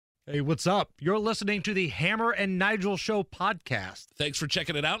Hey, what's up? You're listening to the Hammer and Nigel Show podcast. Thanks for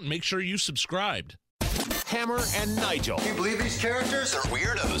checking it out, and make sure you subscribed. Hammer and Nigel. Can you believe these characters are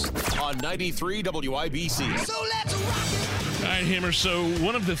weirdos? On 93 WIBC. So let's rock it! All right, Hammer, so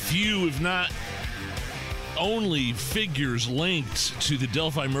one of the few, if not only, figures linked to the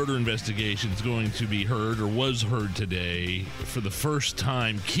Delphi murder investigation is going to be heard, or was heard today for the first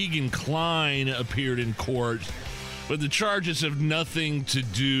time. Keegan Kline appeared in court, but the charges have nothing to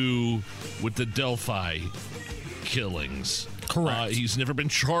do with the Delphi killings. Correct. He's never been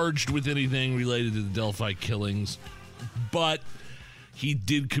charged with anything related to the Delphi killings, but he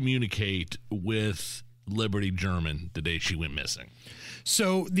did communicate with Liberty German the day she went missing.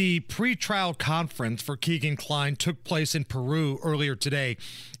 So the pretrial conference for Keegan Kline took place in Peru earlier today.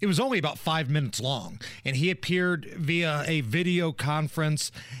 It was only about 5 minutes long, and he appeared via a video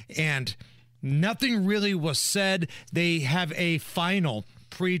conference, and nothing really was said. They have a final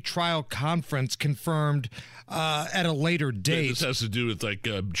pre-trial conference confirmed at a later date. This has to do with like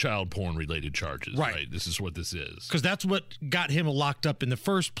child porn related charges, right? This is what this is. Because that's what got him locked up in the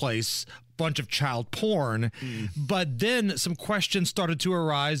first place, bunch of child porn. But then some questions started to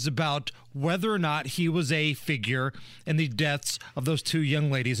arise about whether or not he was a figure in the deaths of those two young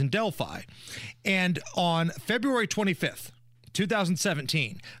ladies in Delphi. And on February 25th,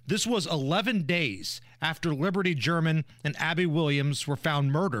 2017, this was 11 days after Liberty German and Abby Williams were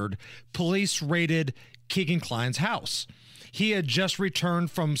found murdered, police raided Keegan Kline's house. He had just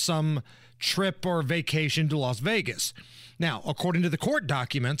returned from some trip or vacation to Las Vegas. Now, according to the court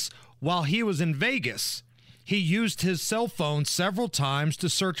documents, while he was in Vegas, he used his cell phone several times to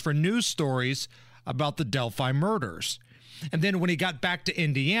search for news stories about the Delphi murders. And then when he got back to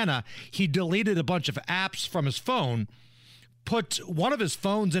Indiana, he deleted a bunch of apps from his phone, put one of his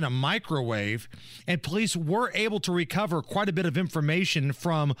phones in a microwave, and police were able to recover quite a bit of information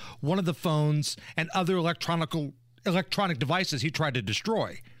from one of the phones and other electronic devices he tried to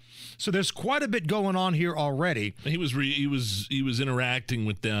destroy. So there's quite a bit going on here already. He was interacting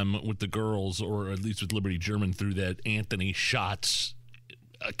with them, with the girls, or at least with Liberty German, through that Anthony Schatz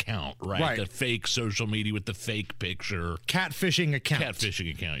account, right? The fake social media with the fake picture. Catfishing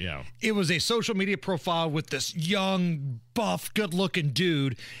account, yeah. It was a social media profile with this young, buff, good-looking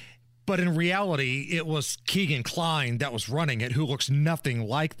dude, but in reality, it was Keegan Kline that was running it, who looks nothing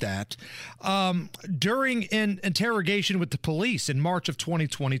like that. During an interrogation with the police in March of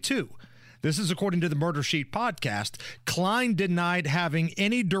 2022, this is according to the Murder Sheet podcast, Kline denied having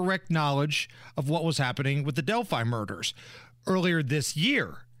any direct knowledge of what was happening with the Delphi murders. Earlier this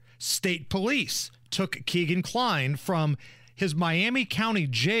year, state police took Keegan Kline from his Miami County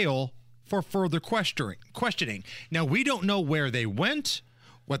jail for further questioning. Now, we don't know where they went,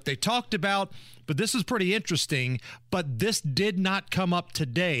 what they talked about, but this is pretty interesting. But this did not come up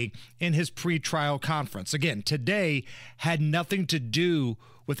today in his pretrial conference. Again, today had nothing to do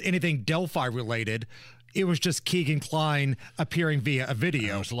with anything Delphi related. It was just Keegan Kline appearing via a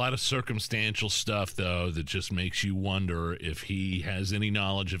video. There's a lot of circumstantial stuff, though, that just makes you wonder if he has any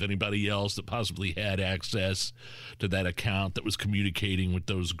knowledge of anybody else that possibly had access to that account that was communicating with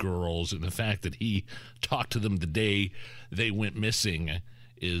those girls. And the fact that he talked to them the day they went missing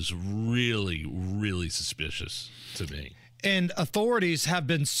is really, really suspicious to me. And authorities have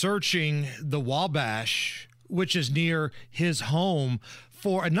been searching the Wabash, which is near his home,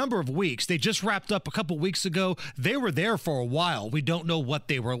 for a number of weeks. They just wrapped up a couple weeks ago. They were there for a while. We don't know what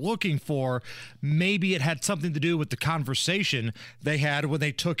they were looking for. Maybe it had something to do with the conversation they had when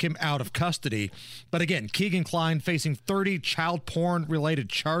they took him out of custody. But again, Keegan Kline facing 30 child porn related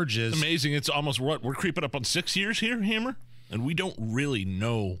charges. Amazing. It's almost what? We're creeping up on 6 years here, Hammer? And we don't really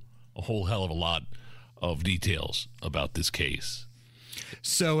know a whole hell of a lot of details about this case.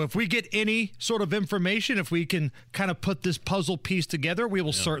 So if we get any sort of information, if we can kind of put this puzzle piece together, we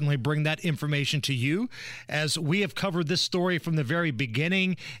will certainly bring that information to you, as we have covered this story from the very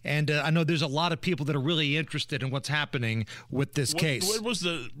beginning. And I know there's a lot of people that are really interested in what's happening with this case. What was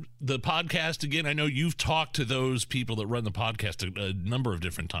the podcast again? I know you've talked to those people that run the podcast a number of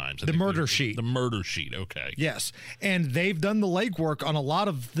different times. The Murder Sheet. The Murder Sheet, okay. Yes. And they've done the legwork on a lot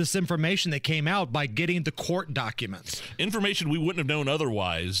of this information that came out by getting the court documents. Information we wouldn't have known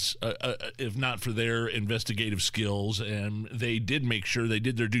otherwise, if not for their investigative skills. And they did make sure, they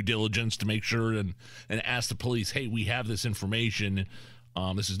did their due diligence to make sure and ask the police, hey, we have this information.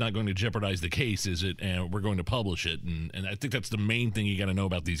 This is not going to jeopardize the case, is it? And we're going to publish it. And I think that's the main thing you got to know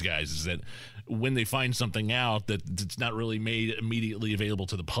about these guys, is that when they find something out that it's not really made immediately available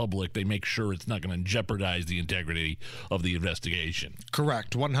to the public, they make sure it's not going to jeopardize the integrity of the investigation.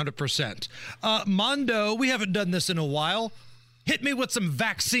 Correct, 100%. Mondo, we haven't done this in a while. Hit me with some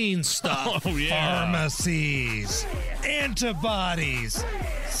vaccine stuff. Oh, yeah. Pharmacies, antibodies,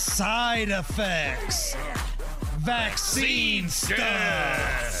 side effects, vaccine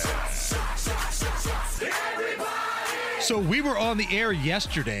stuff. So we were on the air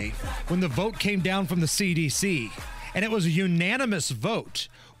yesterday when the vote came down from the CDC, and it was a unanimous vote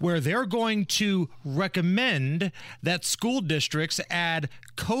where they're going to recommend that school districts add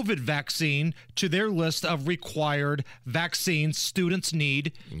COVID vaccine to their list of required vaccines students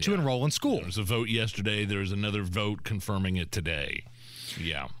need to enroll in school. There was a vote yesterday. There's another vote confirming it today.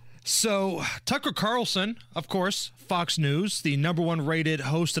 Yeah. So Tucker Carlson, of course, Fox News, the number one rated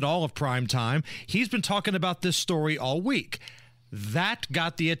host at all of primetime, he's been talking about this story all week. That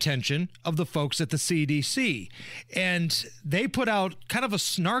got the attention of the folks at the CDC. And they put out kind of a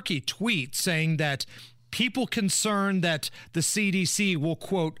snarky tweet saying that people concerned that the CDC will,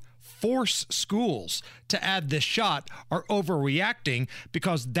 quote, force schools to add this shot are overreacting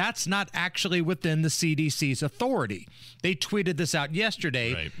because that's not actually within the CDC's authority. They tweeted this out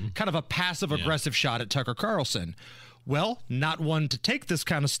yesterday, right. Kind of a passive-aggressive shot at Tucker Carlson. Well, not one to take this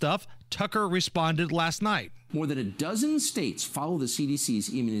kind of stuff, Tucker responded last night. More than a dozen states follow the CDC's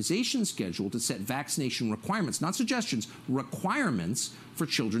immunization schedule to set vaccination requirements, not suggestions, requirements for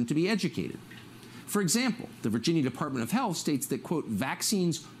children to be educated. For example, the Virginia Department of Health states that, quote,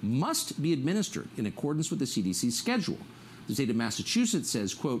 vaccines must be administered in accordance with the CDC's schedule. The state of Massachusetts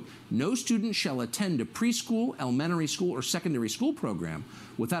says, quote, no student shall attend a preschool, elementary school, or secondary school program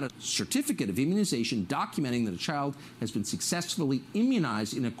without a certificate of immunization documenting that a child has been successfully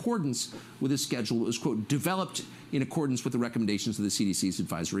immunized in accordance with a schedule that was, quote, developed in accordance with the recommendations of the CDC's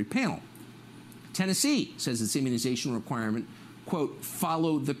advisory panel. Tennessee says its immunization requirement, quote,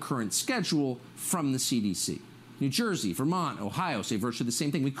 follow the current schedule from the CDC. New Jersey, Vermont, Ohio say virtually the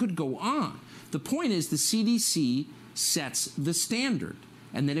same thing. We could go on. The point is the CDC sets the standard,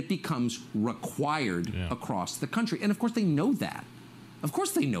 and then it becomes required across the country. And of course they know that. Of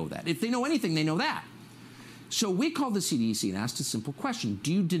course they know that. If they know anything, they know that. So we called the CDC and asked a simple question.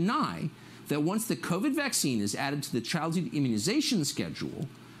 Do you deny that once the COVID vaccine is added to the child's immunization schedule,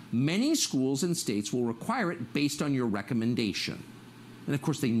 many schools and states will require it based on your recommendation? And of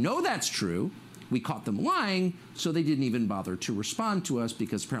course they know that's true. We caught them lying, so they didn't even bother to respond to us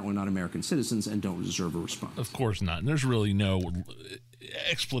because apparently we're not American citizens and don't deserve a response. Of course not. And there's really no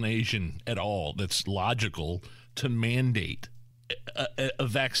explanation at all that's logical to mandate a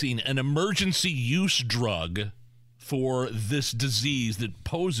vaccine, an emergency use drug for this disease that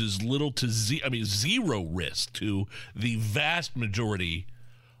poses little to zero risk to the vast majority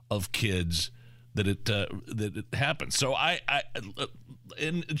of kids that it happens. So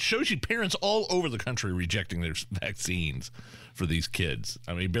and it shows you parents all over the country rejecting their vaccines for these kids.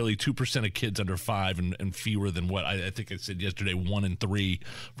 I mean, barely 2% of kids under 5 and fewer than what I think I said yesterday, 1 in 3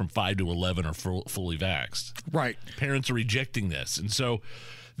 from 5 to 11 are fully vaxxed. Right. Parents are rejecting this. And so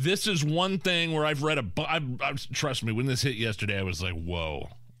this is one thing where I've read trust me, when this hit yesterday, I was like, whoa.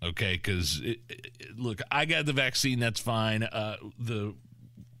 Okay. Cause look, I got the vaccine. That's fine.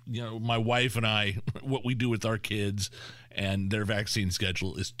 My wife and I, what we do with our kids and their vaccine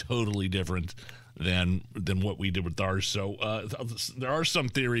schedule is totally different than what we did with ours. So there are some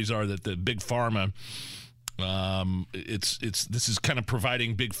theories that the big pharma, this is kind of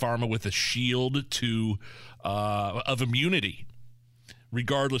providing big pharma with a shield of immunity,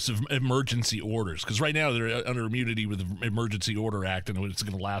 regardless of emergency orders. Because right now they're under immunity with the Emergency Order Act, and it's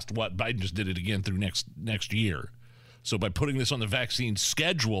going to last Biden just did it again through next year. So by putting this on the vaccine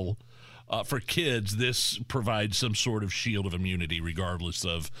schedule for kids, this provides some sort of shield of immunity regardless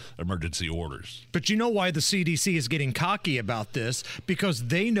of emergency orders. But you know why the CDC is getting cocky about this? Because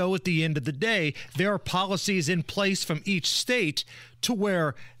they know at the end of the day, there are policies in place from each state to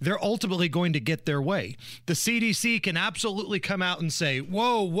where they're ultimately going to get their way. The CDC can absolutely come out and say,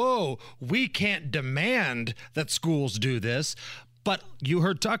 whoa, we can't demand that schools do this. But you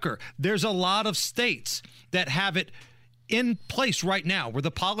heard Tucker, there's a lot of states that have it in place right now where the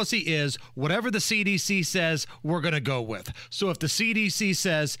policy is whatever the CDC says, we're going to go with. So if the CDC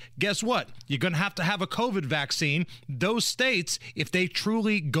says, guess what? You're going to have a COVID vaccine. Those states, if they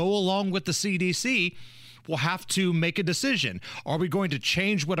truly go along with the CDC, will have to make a decision. Are we going to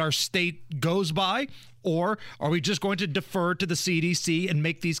change what our state goes by? Or are we just going to defer to the CDC and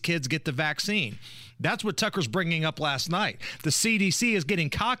make these kids get the vaccine? That's what Tucker's bringing up last night. The CDC is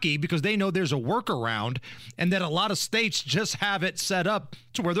getting cocky because they know there's a workaround and that a lot of states just have it set up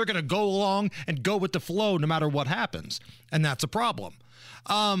to where they're going to go along and go with the flow no matter what happens. And that's a problem.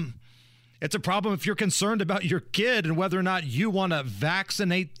 It's a problem if you're concerned about your kid and whether or not you want to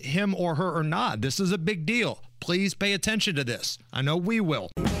vaccinate him or her or not. This is a big deal. Please pay attention to this. I know we will.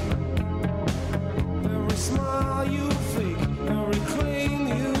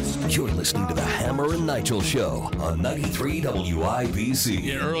 You're listening to the Hammer and Nigel Show on 93 WIBC.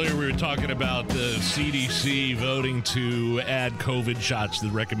 Yeah, earlier we were talking about the CDC voting to add COVID shots to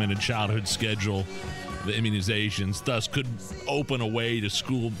the recommended childhood schedule, the immunizations, thus could open a way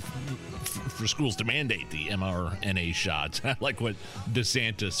to for schools to mandate the mRNA shots. Like what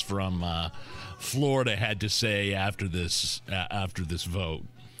DeSantis from Florida had to say after this vote.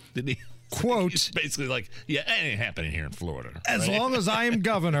 Didn't he? Quote, He's basically like, yeah, it ain't happening here in Florida. As long as I am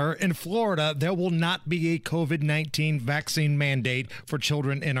governor in Florida, there will not be a COVID-19 vaccine mandate for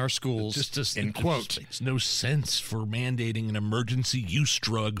children in our schools. End quote. It just makes no sense for mandating an emergency use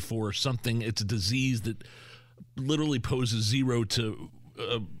drug for something. It's a disease that literally poses zero to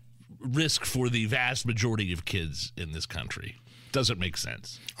risk for the vast majority of kids in this country. Doesn't make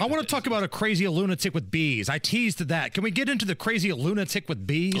sense. I want to talk about a crazy lunatic with bees. I teased that. Can we get into the crazy lunatic with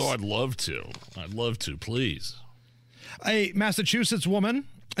bees? Oh, I'd love to. Please. A Massachusetts woman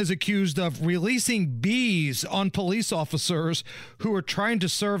is accused of releasing bees on police officers who are trying to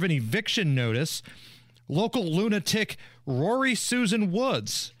serve an eviction notice. Local lunatic Rory Susan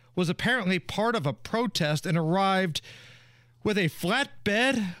Woods was apparently part of a protest and arrived with a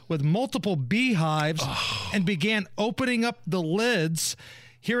flatbed with multiple beehives and began opening up the lids.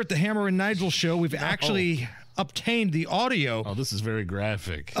 Here at the Hammer and Nigel Show, we've actually obtained the audio. Oh, this is very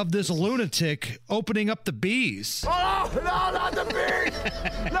graphic. Of this lunatic opening up the bees. Oh, no, not the bees!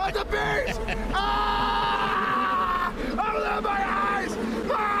 Not the bees! Ah! Open my eyes!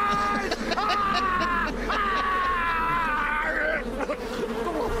 My eyes!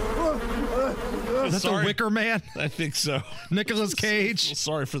 Is that the Wicker Man? I think so. Nicolas Cage?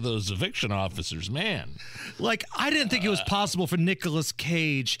 Sorry for those eviction officers, man. Like, I didn't think it was possible for Nicolas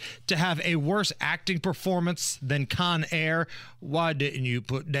Cage to have a worse acting performance than Con Air. Why didn't you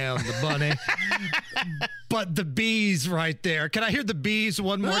put down the bunny? But the bees right there. Can I hear the bees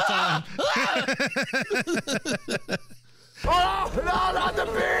one more time? Oh, no, not the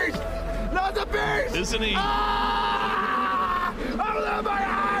bees! Not the bees! Isn't he? Ah! Open my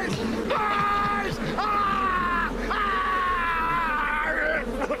eyes! My eyes! Ah! Ah!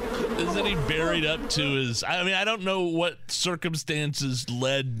 Isn't he buried up to his... I mean, I don't know what circumstances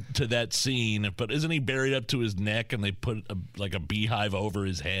led to that scene, but isn't he buried up to his neck and they put a beehive over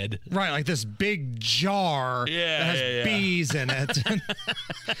his head? Right, like this big jar that has bees in it.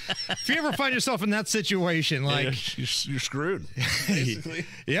 If you ever find yourself in that situation, like... You're screwed, basically.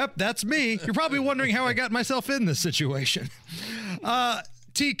 Yep, that's me. You're probably wondering how I got myself in this situation.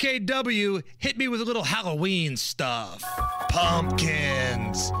 TKW hit me with a little Halloween stuff.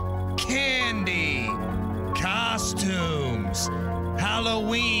 Pumpkins, candy, costumes,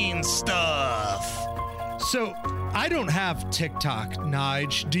 Halloween stuff. So I don't have TikTok,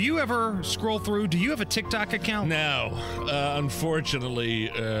 Nige. Do you ever scroll through? Do you have a TikTok account? No.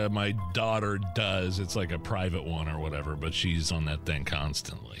 Unfortunately, my daughter does. It's like a private one or whatever, but she's on that thing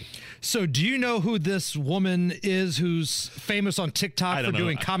constantly. So do you know who this woman is who's famous on TikTok for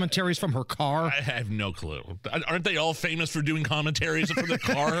doing commentaries from her car? I have no clue. Aren't they all famous for doing commentaries from the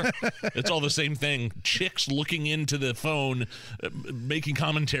car? It's all the same thing. Chicks looking into the phone, making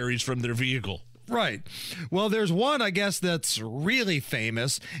commentaries from their vehicle. Right. Well, there's one, I guess, that's really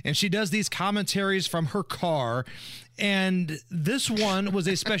famous, and she does these commentaries from her car. And this one was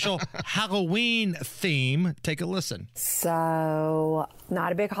a special Halloween theme. Take a listen. So,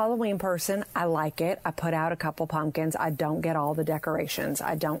 not a big Halloween person. I like it. I put out a couple pumpkins. I don't get all the decorations.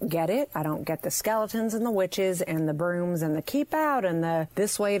 I don't get it. I don't get the skeletons and the witches and the brooms and the keep out and the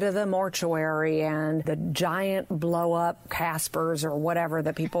this way to the mortuary and the giant blow up Caspers or whatever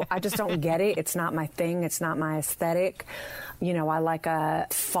that people, I just don't get it. It's not my thing. It's not my aesthetic. You know, I like a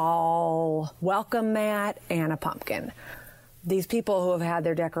fall welcome mat and a pumpkin. These people who have had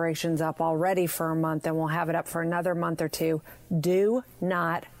their decorations up already for a month and will have it up for another month or two, do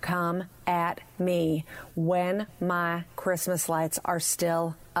not come at me when my Christmas lights are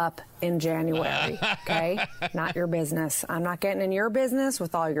still up in January, okay? Not your business. I'm not getting in your business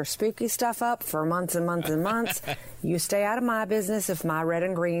with all your spooky stuff up for months and months and months. You stay out of my business if my red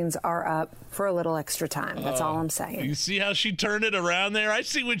and greens are up for a little extra time. That's all I'm saying. You see how she turned it around there? I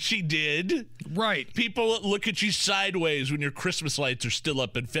see what she did. Right. People look at you sideways when your Christmas lights are still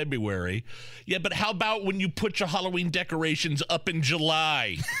up in February. Yeah, but how about when you put your Halloween decorations up in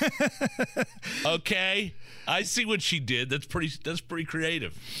July? Okay, I see what she did. That's pretty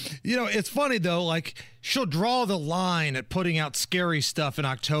creative. You know, it's funny though, like she'll draw the line at putting out scary stuff in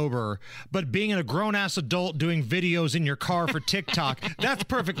October, but being a grown-ass adult doing videos in your car for TikTok, that's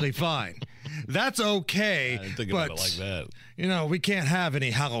perfectly fine. That's okay. I didn't think about it like that. You know, we can't have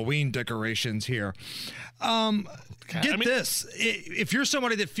any Halloween decorations here. This. If you're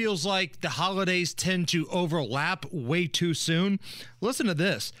somebody that feels like the holidays tend to overlap way too soon, listen to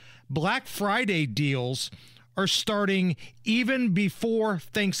this. Black Friday deals are starting even before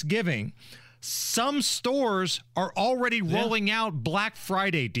Thanksgiving. Some stores are already rolling out Black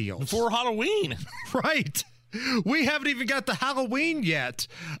Friday deals. Before Halloween. Right. We haven't even got the Halloween yet.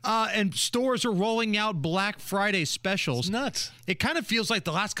 And stores are rolling out Black Friday specials. It's nuts. It kind of feels like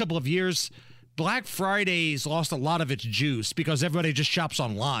the last couple of years, Black Friday's lost a lot of its juice because everybody just shops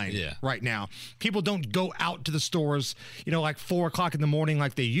online right now. People don't go out to the stores, you know, like 4 o'clock in the morning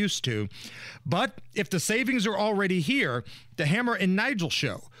like they used to. But if the savings are already here, the Hammer and Nigel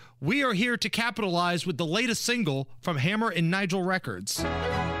Show, we are here to capitalize with the latest single from Hammer and Nigel Records.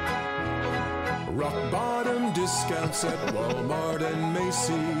 Rock bottom discounts at Walmart and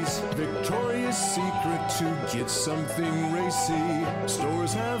Macy's. Victoria's Secret to get something racy.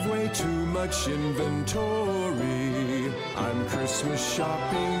 Stores have way too much inventory. I'm Christmas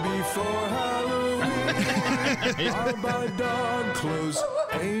shopping before Halloween. I'll buy dog clothes,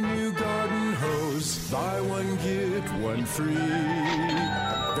 a new garden hose. Buy one, get one free.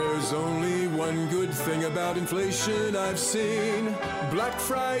 There's only one good thing about inflation I've seen. Black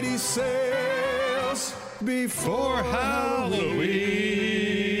Friday sales before Halloween.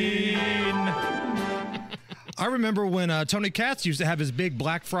 I remember when Tony Katz used to have his big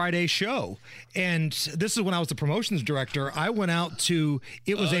Black Friday show. And this is when I was the promotions director. I went out to,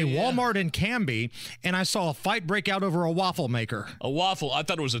 it was a Walmart in Canby, and I saw a fight break out over a waffle maker. A waffle? I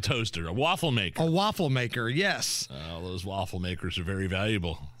thought it was a toaster. A waffle maker. A waffle maker, yes. Those waffle makers are very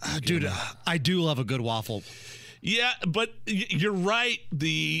valuable. Dude, I do love a good waffle. Yeah, but you're right.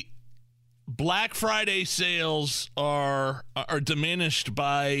 The Black Friday sales are diminished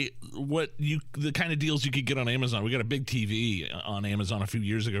by the kind of deals you could get on Amazon. We got a big TV on Amazon a few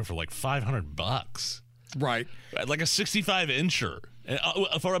years ago for like $500. Right. Like a 65-incher.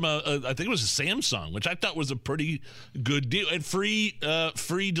 From I think it was a Samsung, which I thought was a pretty good deal, and free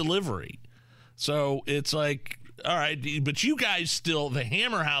delivery. So it's like, all right, but you guys still, the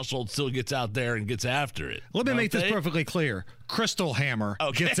Hammer household still gets out there and gets after it. Let me make this perfectly clear. Crystal Hammer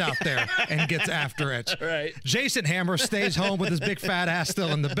gets out there and gets after it. All right. Jason Hammer stays home with his big fat ass still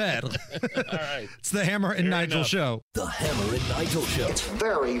in the bed. All right. It's the Hammer and Nigel Show. The Hammer and Nigel Show. It's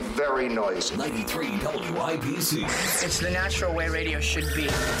very, very noisy. 93 WIBC. It's the natural way radio should be.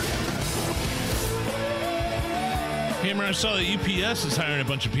 Hammer, I saw that UPS is hiring a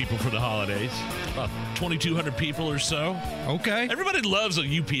bunch of people for the holidays. About 2,200 people or so. Okay. Everybody loves a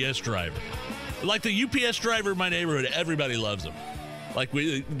UPS driver. Like the UPS driver in my neighborhood, everybody loves them. Like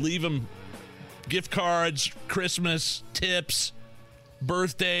we leave them gift cards, Christmas, tips,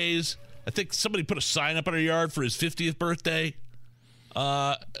 birthdays. I think somebody put a sign up in our yard for his 50th birthday.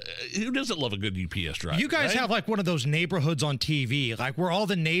 Who doesn't love a good UPS driver? You guys have like one of those neighborhoods on TV, like where all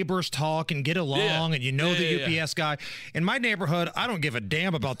the neighbors talk and get along, and you know the UPS guy. In my neighborhood, I don't give a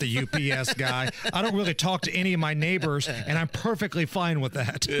damn about the UPS guy. I don't really talk to any of my neighbors, and I'm perfectly fine with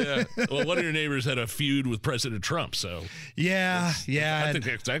that. Yeah. Well, one of your neighbors had a feud with President Trump, so yeah. I think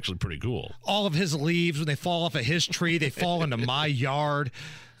that's actually pretty cool. All of his leaves, when they fall off of his tree, they fall into my yard.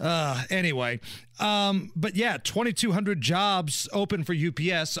 Anyway, but yeah, 2,200 jobs open for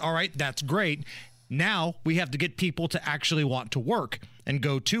UPS. All right, that's great. Now we have to get people to actually want to work and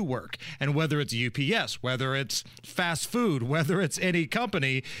go to work. And whether it's UPS, whether it's fast food, whether it's any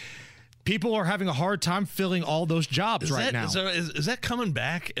company, people are having a hard time filling all those jobs now. So is that coming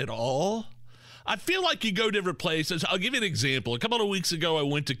back at all? I feel like you go different places. I'll give you an example. A couple of weeks ago, I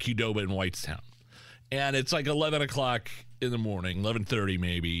went to Qdoba in Whitestown. And it's like 11 o'clock in the morning, 11:30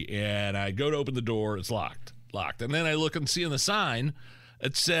 maybe, and I go to open the door, it's locked. And then I look and see on the sign,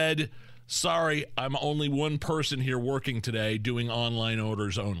 it said, sorry, I'm only one person here working today doing online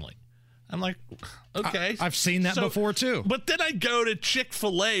orders only. I'm like, okay. I've seen that before, too. But then I go to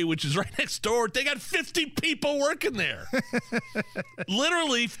Chick-fil-A, which is right next door. They got 50 people working there.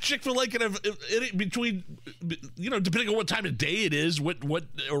 Literally, Chick-fil-A can have between, depending on what time of day it is, what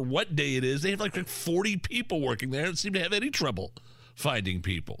day it is, they have like 40 people working there and seem to have any trouble finding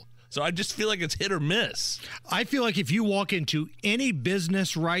people. So I just feel like it's hit or miss. I feel like if you walk into any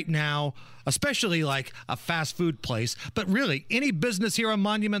business right now, especially like a fast food place, but really any business here on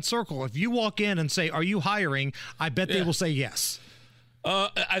Monument Circle, if you walk in and say, are you hiring? I bet they will say yes.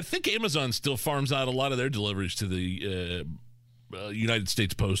 I think Amazon still farms out a lot of their deliveries to the United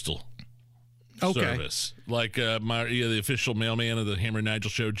States Postal Service. Like the official mailman of the Hammer and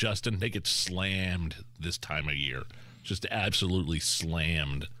Nigel show, Justin, they get slammed this time of year. Just absolutely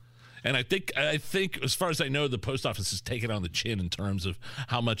slammed. And I think, as far as I know, the post office has taken on the chin in terms of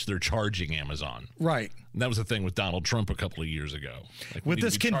how much they're charging Amazon. Right. And that was the thing with Donald Trump a couple of years ago. Like, with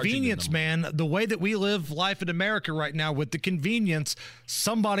this convenience, man, the way that we live life in America right now, with the convenience,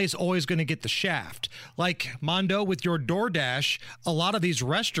 somebody's always going to get the shaft. Like, Mondo, with your DoorDash, a lot of these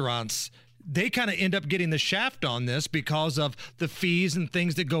restaurants, they kind of end up getting the shaft on this because of the fees and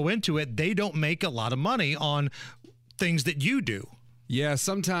things that go into it. They don't make a lot of money on things that you do. Yeah,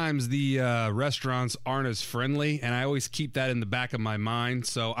 sometimes the restaurants aren't as friendly, and I always keep that in the back of my mind,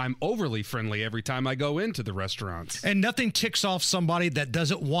 so I'm overly friendly every time I go into the restaurants. And nothing ticks off somebody that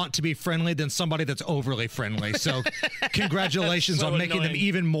doesn't want to be friendly than somebody that's overly friendly. So congratulations on making them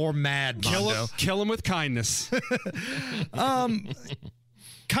even more mad, Mondo. Kill them with kindness.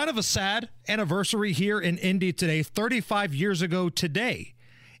 Kind of a sad anniversary here in Indy today. 35 years ago today,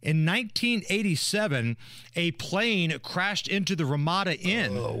 in 1987, a plane crashed into the Ramada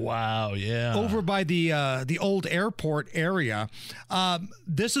Inn. Oh, wow, yeah. Over by the old airport area.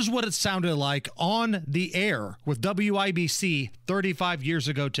 This is what it sounded like on the air with WIBC 35 years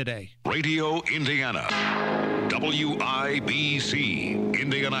ago today. Radio Indiana, WIBC,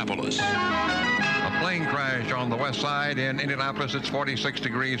 Indianapolis. A plane crash on the west side in Indianapolis. It's 46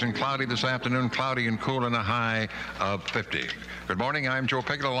 degrees and cloudy this afternoon, cloudy and cool and a high of 50. Good morning, I'm Joe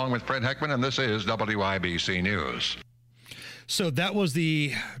Pickett along with Fred Heckman, and this is WIBC News. So that was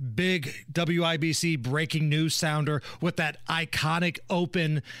the big WIBC breaking news sounder with that iconic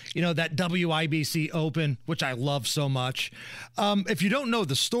open, that WIBC open, which I love so much. If you don't know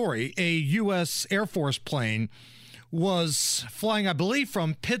the story, a U.S. Air Force plane was flying, I believe,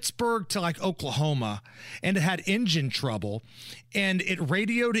 from Pittsburgh to Oklahoma, and it had engine trouble, and it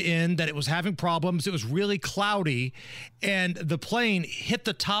radioed in that it was having problems. It was really cloudy, and the plane hit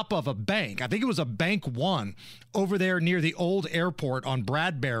the top of a bank. I think it was a Bank 1 over there near the old airport on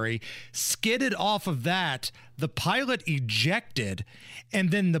Bradbury, skidded off of that. The pilot ejected, and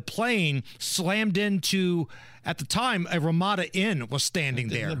then the plane slammed into, at the time, a Ramada Inn was standing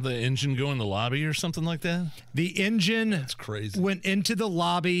there. Did the engine go in the lobby or something like that? The engine That's crazy. Went into the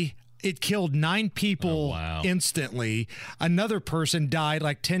lobby. It killed 9 people instantly. Another person died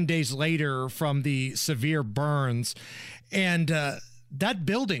 10 days later from the severe burns. And that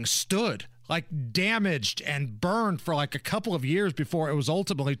building stood damaged and burned for a couple of years before it was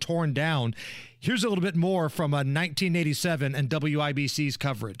ultimately torn down. Here's a little bit more from 1987 and WIBC's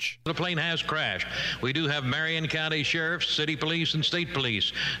coverage. The plane has crashed. We do have Marion County Sheriffs, City Police, and State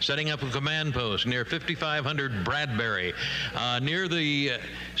Police setting up a command post near 5500 Bradbury, near the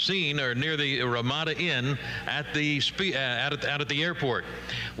scene, or near the Ramada Inn at the out at the airport.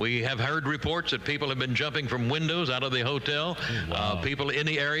 We have heard reports that people have been jumping from windows out of the hotel. People in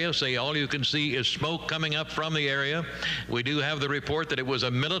the area say all you can see is smoke coming up from the area. We do have the report that it was a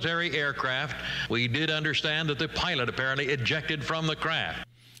military aircraft. We did understand that the pilot apparently ejected from the craft.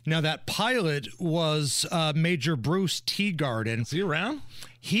 Now, that pilot was Major Bruce Teagarden. Is he around?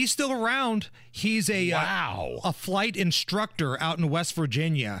 He's still around. He's a flight instructor out in West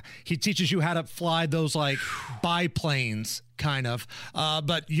Virginia. He teaches you how to fly those biplanes, kind of.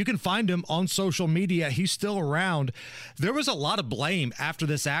 But you can find him on social media. He's still around. There was a lot of blame after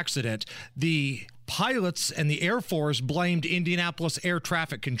this accident. The pilots and the Air Force blamed Indianapolis Air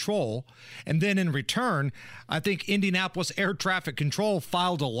Traffic Control. And then in return, I think Indianapolis Air Traffic Control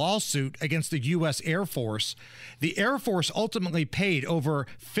filed a lawsuit against the U.S. Air Force. The Air Force ultimately paid over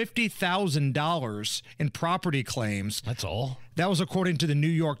 $50,000 in property claims. That's all? That was according to the New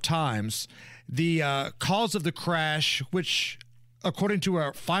York Times. The cause of the crash, which according to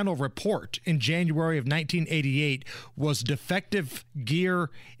a final report in January of 1988, was defective gear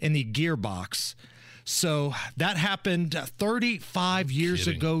in the gearbox. So that happened 35 years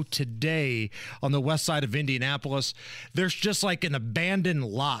ago today on the west side of Indianapolis. There's just an abandoned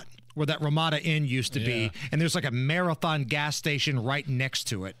lot where that Ramada Inn used to be, and there's a Marathon gas station right next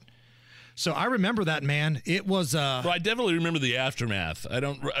to it. So I remember that, man. It was well, I definitely remember the aftermath. I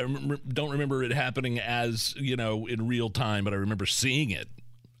don't remember it happening as, in real time, but I remember seeing it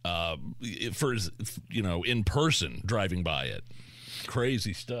in person, driving by it.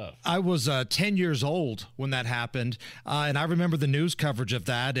 Crazy stuff. I was 10 years old when that happened, and I remember the news coverage of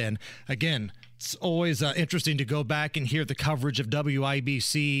that. And again, it's always interesting to go back and hear the coverage of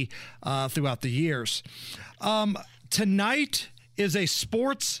WIBC throughout the years. Tonight is a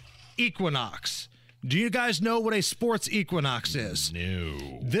sports equinox. Do you guys know what a sports equinox is?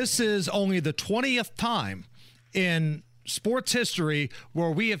 No. This is only the 20th time in sports history where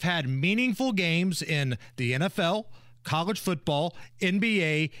we have had meaningful games in the NFL, college football,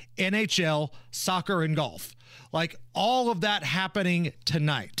 NBA, NHL, soccer, and golf. Like all of that happening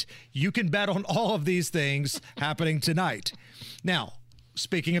tonight. You can bet on all of these things happening tonight. Now,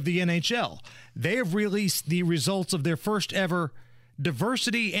 speaking of the NHL, they have released the results of their first ever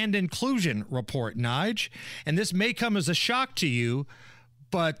diversity and inclusion report, Nige. And this may come as a shock to you,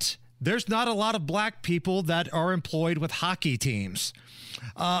 but there's not a lot of black people that are employed with hockey teams.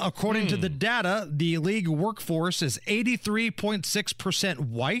 According to the data, the league workforce is 83.6%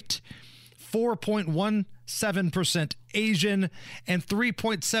 white, 4.17% Asian, and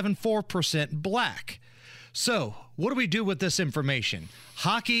 3.74% black. So, what do we do with this information?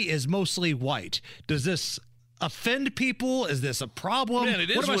 Hockey is mostly white. Does this offend people? Is this a problem? Man,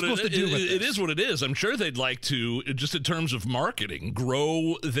 what am I supposed to do with this? It is what it is. I'm sure they'd like to, just in terms of marketing,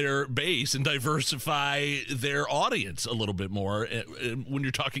 grow their base and diversify their audience a little bit more when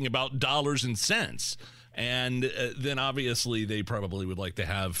you're talking about dollars and cents. And then obviously they probably would like to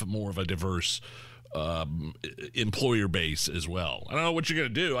have more of a diverse employer base as well. I don't know what you're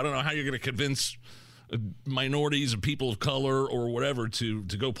going to do. I don't know how you're going to convince minorities and people of color or whatever to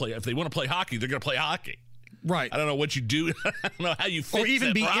go play. If they want to play hockey, they're going to play hockey. Right. I don't know what you do. I don't know how you fix or even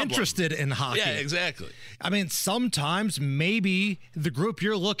that be problem. interested in hockey. Yeah, exactly. I mean, sometimes maybe the group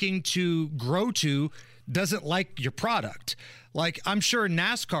you're looking to grow to doesn't like your product. Like, I'm sure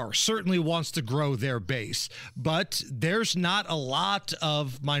NASCAR certainly wants to grow their base, but there's not a lot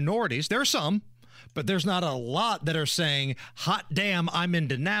of minorities. There are some, but there's not a lot that are saying, hot damn, I'm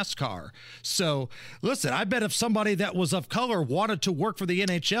into NASCAR. So, listen, I bet if somebody that was of color wanted to work for the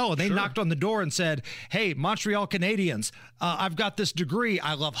NHL and they knocked on the door and said, hey, Montreal Canadiens, I've got this degree.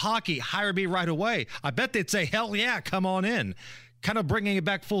 I love hockey. Hire me right away. I bet they'd say, hell yeah, come on in. Kind of bringing it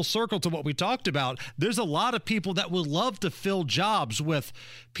back full circle to what we talked about. There's a lot of people that would love to fill jobs with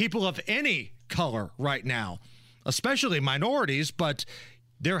people of any color right now, especially minorities, but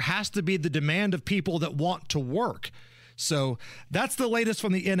there has to be the demand of people that want to work. So that's the latest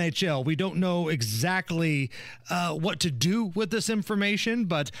from the NHL. We don't know exactly what to do with this information,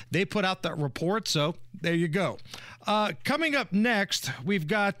 but they put out that report, so there you go. Coming up next, we've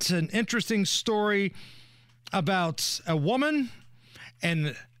got an interesting story about a woman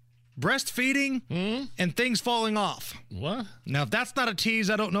and breastfeeding and things falling off. What? Now, if that's not a tease,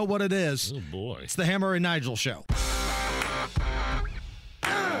 I don't know what it is. Oh, boy. It's the Hammer and Nigel Show.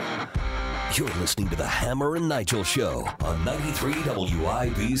 You're listening to the Hammer and Nigel Show on 93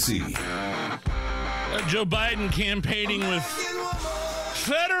 WIBC. Joe Biden campaigning with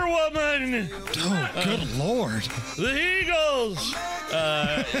Fetterwoman. Oh, good Lord. The Eagles.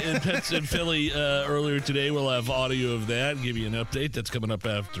 In Philly earlier today. We'll have audio of that, give you an update. That's coming up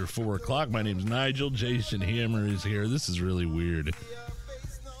after 4 o'clock. My name's Nigel. Jason Hammer is here. This is really weird.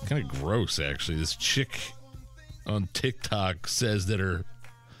 Kind of gross, actually. This chick on TikTok says that her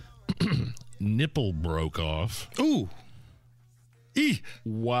nipple broke off. Ooh.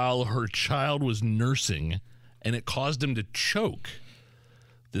 While her child was nursing, and it caused him to choke.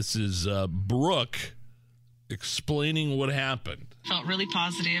 This is Brooke explaining what happened. Felt really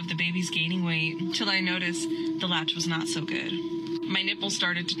positive. The baby's gaining weight until I noticed the latch was not so good. My nipples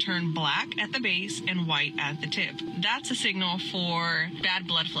started to turn black at the base and white at the tip. That's a signal for bad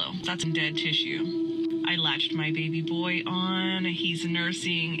blood flow. That's dead tissue. I latched my baby boy on. He's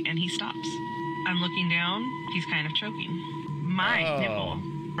nursing and he stops. I'm looking down. He's kind of choking. My nipple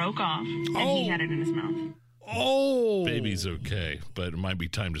broke off and he had it in his mouth. Oh. Baby's okay, but it might be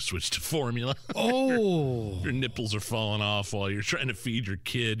time to switch to formula. Oh. Your nipples are falling off while you're trying to feed your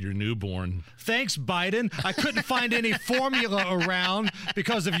kid, your newborn. Thanks, Biden. I couldn't find any formula around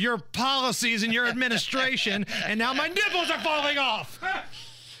because of your policies and your administration, and now my nipples are falling off.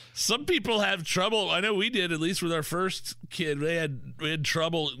 Some people have trouble. I know we did, at least with our first kid. We had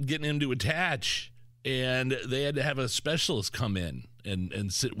trouble getting him to attach, and they had to have a specialist come in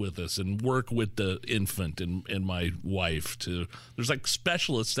and sit with us and work with the infant and my wife. There's like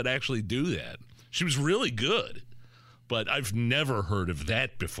specialists that actually do that. She was really good, but I've never heard of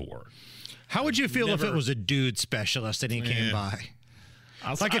that before. How would you feel if it was a dude specialist and he came by?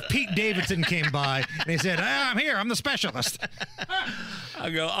 Like if Pete Davidson came by and he said, I'm here, I'm the specialist.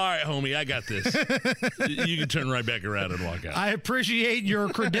 I go, all right, homie, I got this. You can turn right back around and walk out. I appreciate your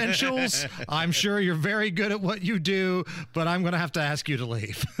credentials. I'm sure you're very good at what you do, but I'm going to have to ask you to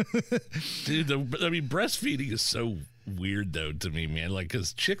leave. Dude, breastfeeding is so weird though to me, man. Like,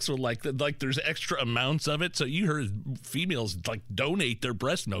 because chicks are like there's extra amounts of it. So you heard females like donate their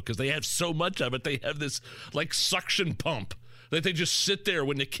breast milk because they have so much of it. They have this like suction pump that they just sit there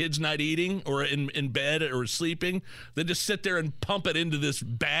when the kid's not eating or in bed or sleeping. They just sit there and pump it into this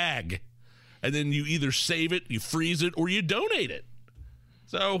bag, and then you either save it, you freeze it, or you donate it.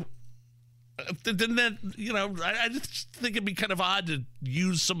 So. Then that, I just think it'd be kind of odd to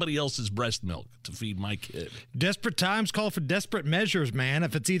use somebody else's breast milk to feed my kid. Desperate times call for desperate measures, man.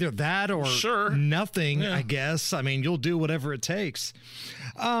 If it's either that or nothing, I guess. I mean, you'll do whatever it takes.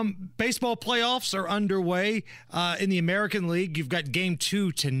 Baseball playoffs are underway. In the American League, you've got Game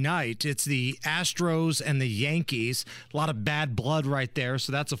 2 tonight. It's the Astros and the Yankees. A lot of bad blood right there,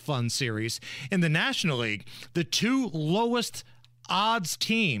 so that's a fun series. In the National League, the two lowest odds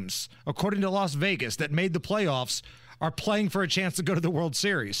teams, according to Las Vegas, that made the playoffs are playing for a chance to go to the World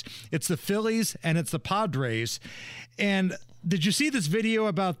Series. It's the Phillies and it's the Padres. And did you see this video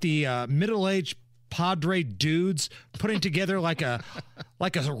about the middle-aged Padre dudes putting together like a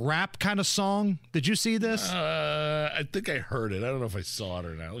rap kind of song? Did you see this? I think I heard it. I don't know if I saw it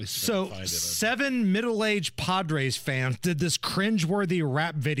or not. At least so 7 middle-aged Padres fans did this cringeworthy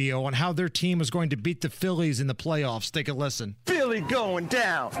rap video on how their team was going to beat the Phillies in the playoffs. Take a listen. Philly going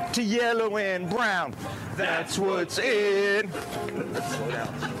down to yellow and brown. That's what's in.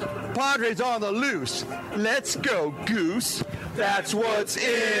 Padres on the loose. Let's go, Goose. That's what's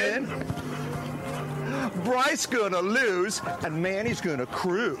in. Bryce gonna lose, and Manny's gonna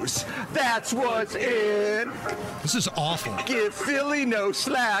cruise. That's what's in. This is awful. Give Philly no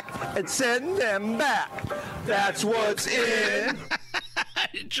slack and send them back. That's what's in. I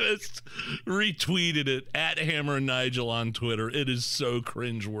just retweeted it at Hammer and Nigel on Twitter. It is so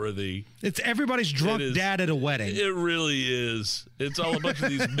cringeworthy. It's everybody's drunk dad at a wedding. It really is. It's all a bunch of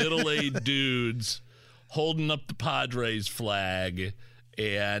these middle-aged dudes holding up the Padres flag.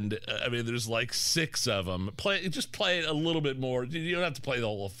 And, I mean, there's like 6 of them. Just play it a little bit more. You don't have to play the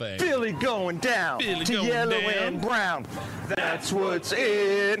whole thing. Philly going down to yellow and brown. That's what's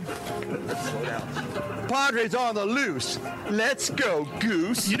in. Padres on the loose. Let's go,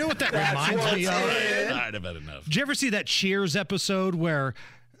 Goose. You know what that reminds me of? I'd have had enough. Did you ever see that Cheers episode where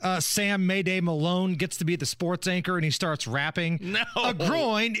Sam Mayday Malone gets to be the sports anchor and he starts rapping? No. A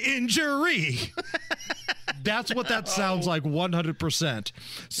groin injury. That's what that sounds like 100%.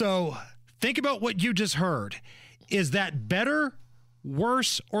 So think about what you just heard. Is that better,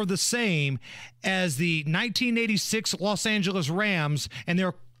 worse, or the same as the 1986 Los Angeles Rams and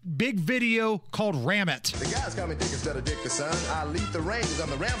their big video called Ram It? The guys call me Dick instead of Dick the Son. I lead the Rangers,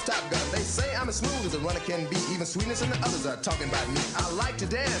 I'm the Rams top gun. They say I'm as smooth as a runner can be. Even sweetness and the others are talking about me. I like to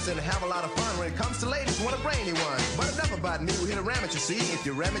dance and have a lot of fun. When it comes to ladies, want a brainy one. But enough about me, we hit a ram it, you see. If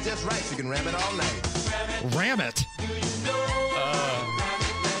you ram it just right, you can ram it all night. Ram It.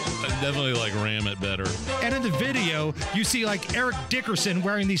 I definitely like Ram It better. And in the video, you see like Eric Dickerson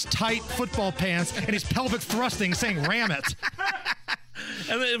wearing these tight football pants and he's pelvic thrusting saying Ram It.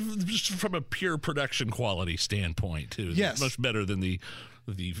 And then just from a pure production quality standpoint, too. Yes. Much better than the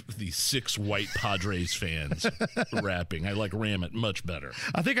 6 white Padres fans rapping. I like Ram It much better.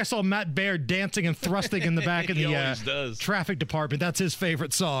 I think I saw Matt Baird dancing and thrusting in the back of the traffic department. That's his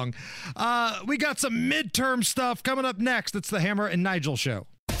favorite song. We got some midterm stuff coming up next. It's the Hammer and Nigel Show.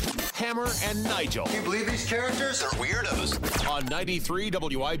 Hammer and Nigel. Can you believe these characters are weirdos? On 93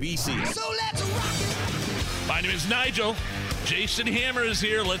 WIBC. So let's rock it! My name is Nigel. Jason Hammer is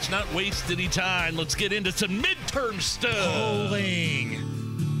here. Let's not waste any time. Let's get into some midterm stuff. Polling,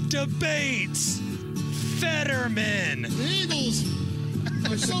 debates, Fetterman. The Eagles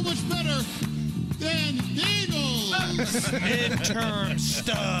are so much better than the Eagles. Midterm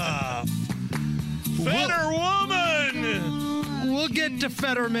stuff. Fetterwoman. We'll get to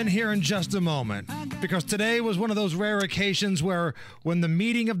Fetterman here in just a moment, because today was one of those rare occasions where when the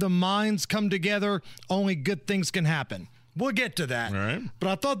meeting of the minds come together, only good things can happen. We'll get to that. All right. But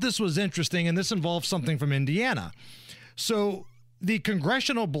I thought this was interesting, and this involves something from Indiana. So the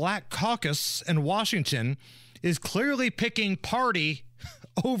Congressional Black Caucus in Washington is clearly picking party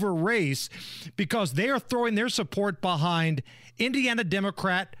over race because they are throwing their support behind Indiana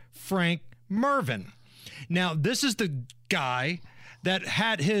Democrat Frank Mervyn. Now, this is the guy that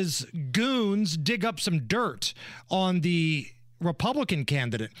had his goons dig up some dirt on the Republican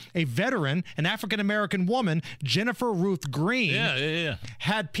candidate, a veteran, an African-American woman, Jennifer Ruth Green,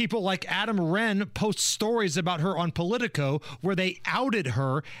 had people like Adam Wren post stories about her on Politico where they outed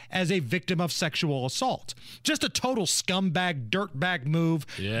her as a victim of sexual assault. Just a total scumbag, dirtbag move,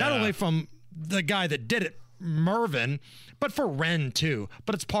 not only from the guy that did it, Mervin, but for Wren too.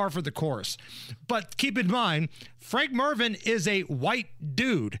 But it's par for the course. But keep in mind, Frank Mervin is a white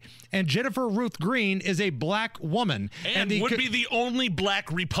dude, and Jennifer Ruth Green is a black woman, and would be the only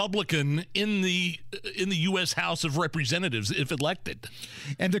black Republican in the U.S. House of Representatives if elected.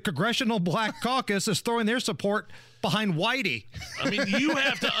 And the Congressional Black Caucus is throwing their support behind Whitey. I mean, you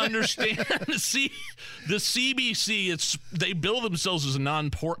have to understand. See, the CBC, they bill themselves as a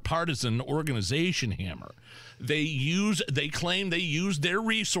nonpartisan organization, Hammer. They claim they use their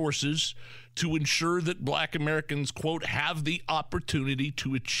resources to ensure that black Americans, quote, have the opportunity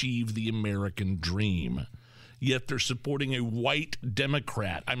to achieve the American dream. Yet they're supporting a white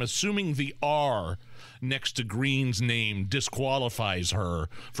Democrat. I'm assuming the R next to Green's name disqualifies her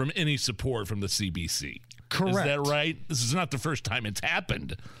from any support from the CBC. Correct. Is that right? This is not the first time it's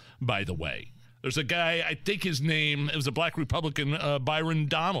happened, by the way. There's a guy, I think his name, it was a black Republican, Byron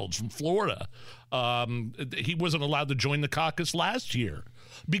Donalds from Florida. He wasn't allowed to join the caucus last year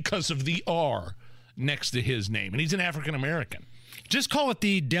because of the R next to his name. And he's an African American. Just call it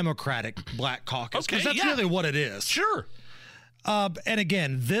the Democratic Black Caucus, because that's really what it is. Sure. And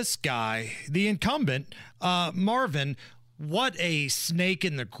again, this guy, the incumbent, Marvin, what a snake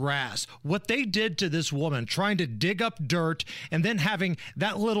in the grass. What they did to this woman, trying to dig up dirt and then having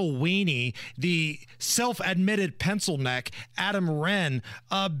that little weenie, the self-admitted pencil neck, Adam Wren,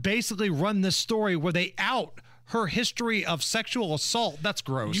 basically run this story where they out her history of sexual assault. That's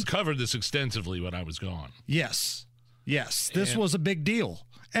gross. You covered this extensively when I was gone. Yes. This was a big deal.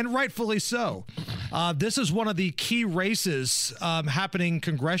 And rightfully so. This is one of the key races happening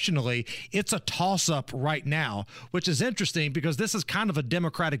congressionally. It's a toss-up right now, which is interesting because this is kind of a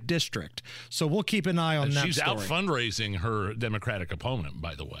Democratic district. So we'll keep an eye on that She's story. out fundraising her Democratic opponent,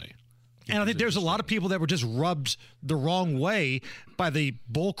 by the way. And I think there's a lot of people that were just rubbed the wrong way by the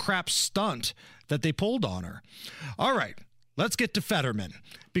bullcrap stunt that they pulled on her. All right, let's get to Fetterman,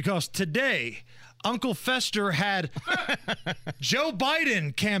 because today Uncle Fester had Joe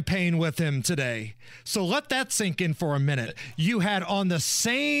Biden campaign with him today. So let that sink in for a minute. You had on the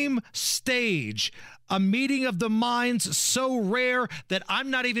same stage a meeting of the minds so rare that I'm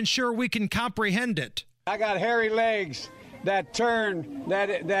not even sure we can comprehend it. I got hairy legs that turn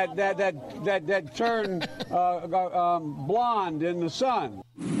blonde in the sun.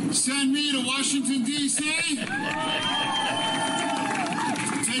 Send me to Washington, D.C.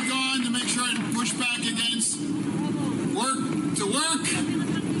 Take on to make sure I push back against work.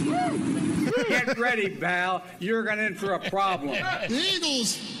 Get ready, pal. You're going in for a problem. The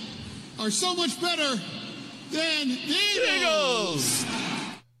Eagles are so much better than the Eagles.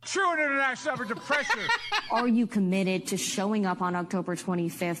 True international effort to pressure. Are you committed to showing up on October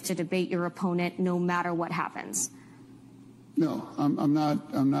 25th to debate your opponent no matter what happens? No, I'm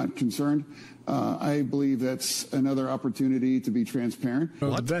not concerned. I believe that's another opportunity to be transparent.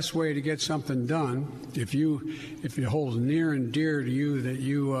 Well, the best way to get something done, if it holds near and dear to you that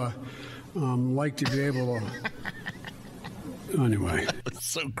you like to be able to. Anyway. It's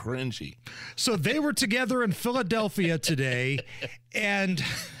so cringy. So they were together in Philadelphia today. And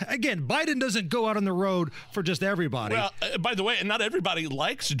again, Biden doesn't go out on the road for just everybody. Well, by the way, not everybody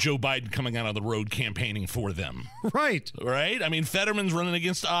likes Joe Biden coming out on the road campaigning for them. Right. I mean, Fetterman's running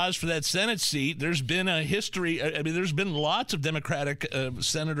against Oz for that Senate seat. There's been a history. I mean, there's been lots of Democratic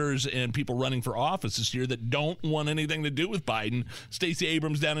senators and people running for office this year that don't want anything to do with Biden. Stacey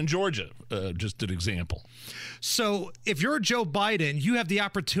Abrams down in Georgia, just an example. So if you're Joe Biden, you have the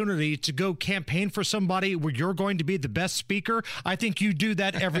opportunity to go campaign for somebody where you're going to be the best speaker. I think you do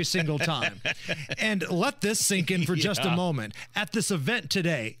that every single time. And let this sink in for just a moment. At this event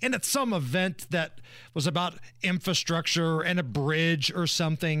today, and at some event that was about infrastructure and a bridge or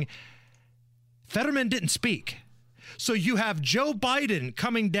something, Fetterman didn't speak. So you have Joe Biden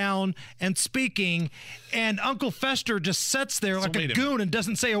coming down and speaking, and Uncle Fester just sits there like a goon and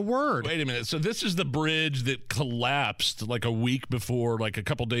doesn't say a word. Wait a minute. So this is the bridge that collapsed like a week before, like a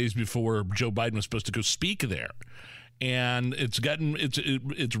couple days before Joe Biden was supposed to go speak there. And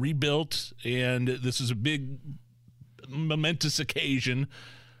it's rebuilt, and this is a big momentous occasion.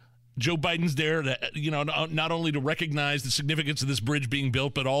 Joe Biden's there to, not only to recognize the significance of this bridge being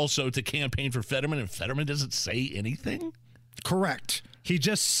built, but also to campaign for Fetterman, and Fetterman doesn't say anything? Correct. He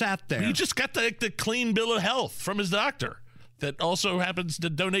just sat there. He just got the clean bill of health from his doctor that also happens to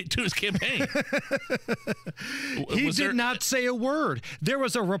donate to his campaign. He did not say a word. There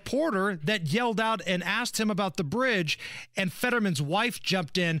was a reporter that yelled out and asked him about the bridge, and Fetterman's wife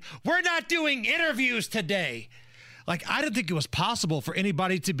jumped in. "We're not doing interviews today." Like, I didn't think it was possible for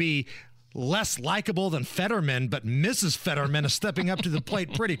anybody to be less likable than Fetterman, but Mrs. Fetterman is stepping up to the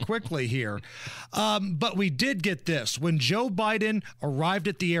plate pretty quickly here. But we did get this. When Joe Biden arrived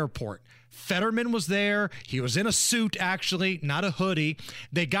at the airport, Fetterman was there. He was in a suit, actually, not a hoodie.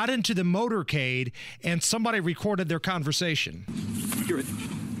 They got into the motorcade, and somebody recorded their conversation.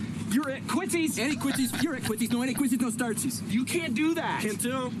 You're at Quincy's. Any Quincy's. You're at Quincy's. No, any Quincy's, no Starcy's. You can't do that. Can't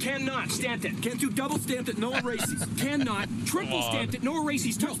do. Cannot. Stamped it. Can't do double stamped it. No erases. Cannot. Triple stamped it. No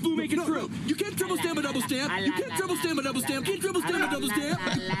erases. Tell Blue make it through. You can't triple stamp a double stamp. You can't triple stamp a double stamp. You can't triple stamp a double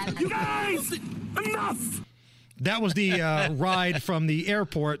stamp. You guys, enough. That was the ride from the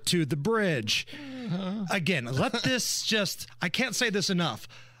airport to the bridge. Again, let this just, I can't say this enough.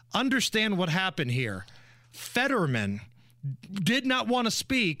 Understand what happened here. Fetterman did not want to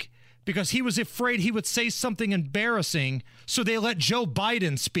speak because he was afraid he would say something embarrassing, so they let Joe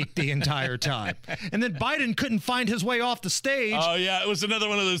Biden speak the entire time. And then Biden couldn't find his way off the stage. Oh, yeah, it was another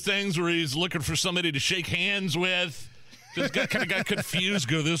one of those things where he's looking for somebody to shake hands with. Just kind of got confused.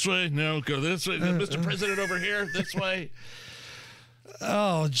 Go this way? No, go this way. No, Mr. President over here, this way.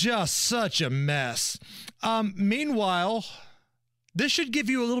 Oh, just such a mess. Meanwhile, this should give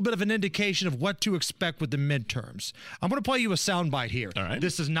you a little bit of an indication of what to expect with the midterms. I'm going to play you a soundbite here. All right.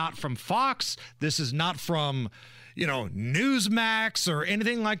 This is not from Fox. This is not from, Newsmax or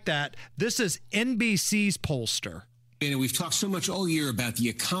anything like that. This is NBC's pollster. And we've talked so much all year about the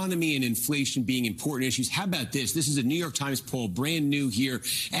economy and inflation being important issues. How about this? This is a New York Times poll, brand new here,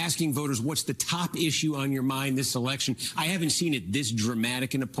 asking voters what's the top issue on your mind this election. I haven't seen it this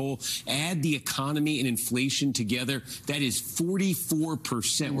dramatic in a poll. Add the economy and inflation together. That is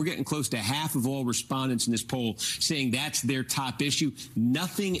 44%. We're getting close to half of all respondents in this poll saying that's their top issue.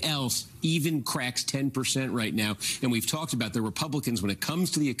 Nothing else even cracks 10% right now. And we've talked about the Republicans, when it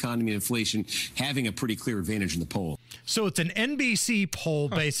comes to the economy and inflation, having a pretty clear advantage in the poll. So it's an NBC poll,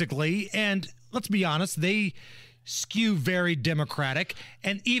 basically, and let's be honest, they skew very Democratic,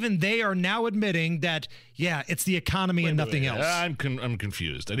 and even they are now admitting that, yeah, it's the economy and nothing else. I'm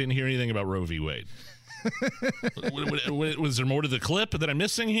confused. I didn't hear anything about Roe v. Wade. Was there more to the clip that I'm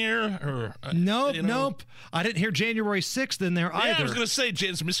missing here? Or, Nope. I didn't hear January 6th in there either. Yeah, I was going to say,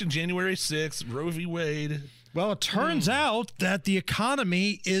 it's missing January 6th, Roe v. Wade. Well, it turns out that the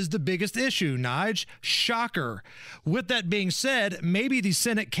economy is the biggest issue, Nige. Shocker. With that being said, maybe the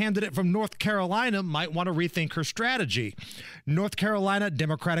Senate candidate from North Carolina might want to rethink her strategy. North Carolina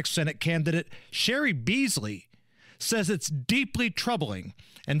Democratic Senate candidate Sherry Beasley says it's deeply troubling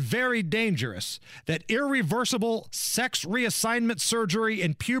and very dangerous that irreversible sex reassignment surgery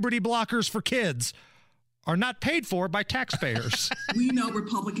and puberty blockers for kids are not paid for by taxpayers. We know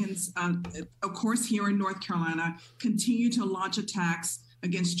Republicans, of course, here in North Carolina, continue to launch attacks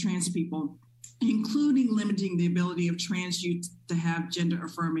against trans people, including limiting the ability of trans youth to have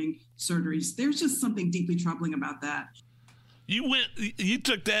gender-affirming surgeries. There's just something deeply troubling about that. You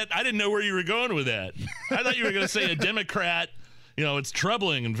took that. I didn't know where you were going with that. I thought you were going to say a Democrat. It's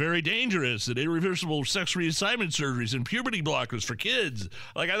troubling and very dangerous that irreversible sex reassignment surgeries and puberty blockers for kids.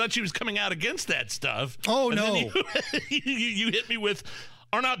 Like, I thought she was coming out against that stuff. Oh, and no. You hit me with,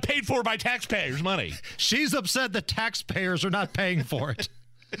 are not paid for by taxpayers' money. She's upset that taxpayers are not paying for it.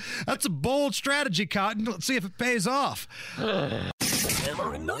 That's a bold strategy, Cotton. Let's see if it pays off.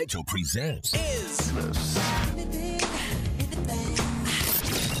 Hammer and Nigel presents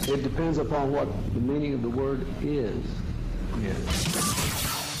It depends upon what the meaning of the word is.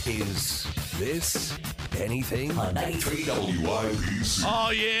 Is this anything? On 93 WIBC.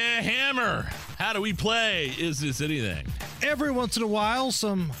 Oh, yeah, Hammer. How do we play Is This Anything? Every once in a while,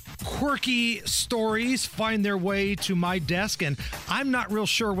 some quirky stories find their way to my desk, and I'm not real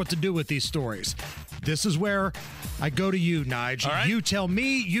sure what to do with these stories. This is where I go to you, Nige. All right. You tell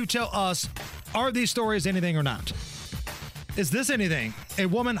me, you tell us, are these stories anything or not? Is this anything? A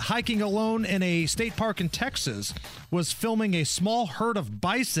woman hiking alone in a state park in Texas was filming a small herd of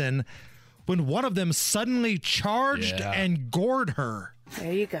bison when one of them suddenly charged and gored her.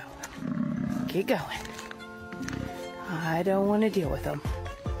 There you go. Keep going. I don't want to deal with them.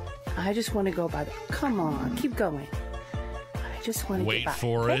 I just want to go by the... Come on, keep going. I just want to wait get by.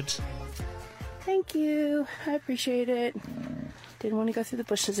 for it. Thank you. I appreciate it. Didn't want to go through the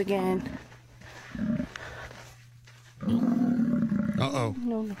bushes again. Uh-oh.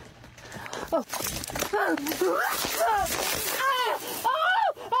 No. Oh. Oh my God!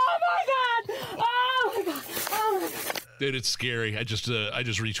 Oh my God! Oh my God! Dude, it's scary. I just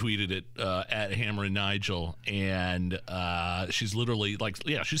retweeted it at Hammer and Nigel, and she's literally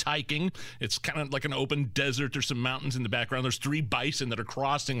she's hiking. It's kind of like an open desert. There's some mountains in the background. There's 3 bison that are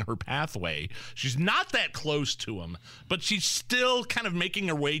crossing her pathway. She's not that close to them, but she's still kind of making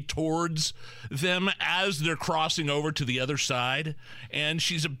her way towards them as they're crossing over to the other side, and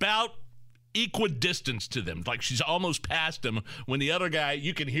she's about equidistant to them. Like she's almost past them when the other guy,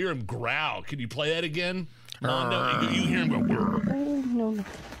 you can hear him growl. Can you play that again? No, you hear him go. No.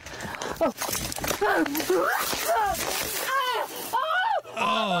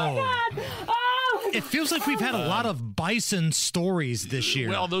 Oh my God. It feels like we've had a lot of bison stories this year.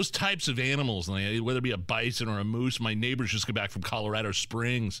 Well, those types of animals, whether it be a bison or a moose, my neighbors just got back from Colorado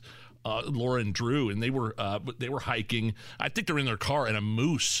Springs, Laura and Drew, and they were hiking. I think they're in their car, and a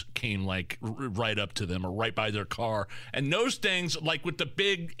moose came right up to them or right by their car. And those things, like with the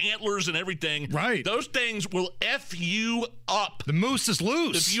big antlers and everything, right? Those things will F you up. The moose is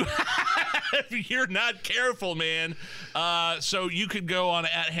loose. If you're not careful, man. So you could go on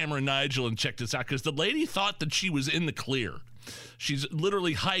at Hammer and Nigel and check this out, because the lady thought that she was in the clear. She's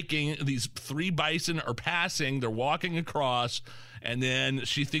literally hiking. These 3 bison are passing. They're walking across, and then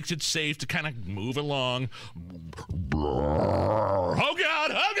she thinks it's safe to kind of move along. Oh,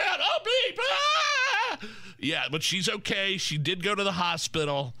 God, oh, beep. Ah! Yeah, but she's okay. She did go to the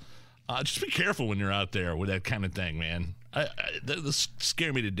hospital. Just be careful when you're out there with that kind of thing, man. This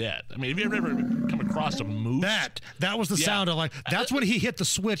scare me to death. I mean, have you ever come across a moose? That was the sound of that's when he hit the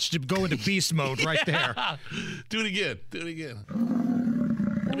switch to go into beast mode right there. Do it again.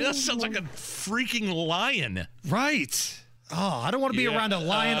 I mean, that sounds like a freaking lion. Right. Oh, I don't want to be around a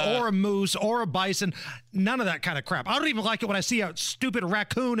lion or a moose or a bison. None of that kind of crap. I don't even like it when I see a stupid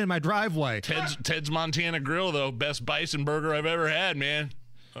raccoon in my driveway. Ted's Montana Grill, though, best bison burger I've ever had, man.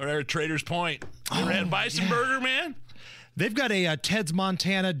 Or at Trader's Point. You ever had bison burger, man? They've got a Ted's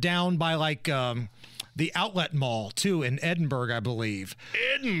Montana down by the outlet mall too in Edinburgh, I believe.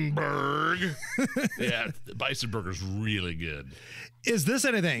 Edinburgh. Yeah, the bison burger's really good. Is this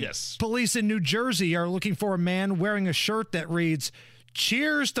anything? Yes. Police in New Jersey are looking for a man wearing a shirt that reads,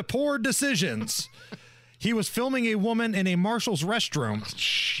 "Cheers to poor decisions." He was filming a woman in a Marshall's restroom.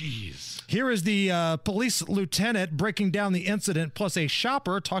 Jeez. Here is the police lieutenant breaking down the incident, plus a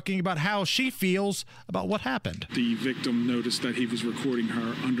shopper talking about how she feels about what happened. The victim noticed that he was recording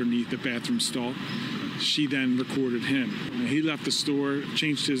her underneath the bathroom stall. She then recorded him. He left the store,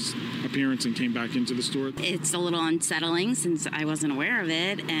 changed his appearance, and came back into the store. It's a little unsettling since I wasn't aware of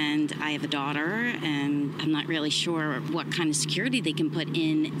it, and I have a daughter, and I'm not really sure what kind of security they can put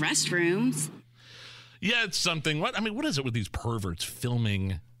in restrooms. Yeah, it's something. What is it with these perverts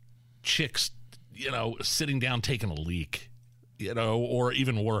filming chicks, sitting down taking a leak, or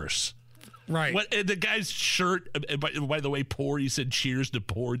even worse? Right. The guy's shirt, by the way, poor, he said cheers to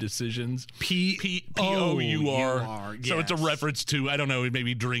poor decisions. P-O-U-R. Yes. So it's a reference to, I don't know,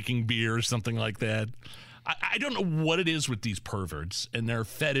 maybe drinking beer or something like that. I don't know what it is with these perverts and their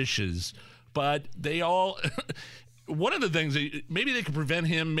fetishes, but they all... One of the things, maybe they could prevent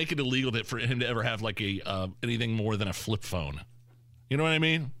him, make it illegal for him to ever have anything more than a flip phone. You know what I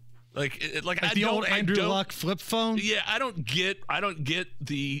mean? Like the old Andrew Luck flip phone? Yeah, I don't get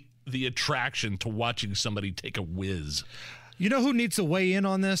the attraction to watching somebody take a whiz. You know who needs to weigh in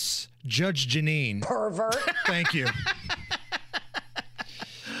on this? Judge Janine. Pervert. Thank you.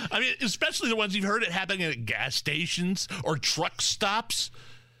 I mean, especially the ones you've heard it happening at gas stations or truck stops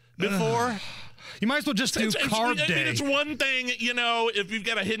before. You might as well just do carb day. I mean, it's one thing, if you've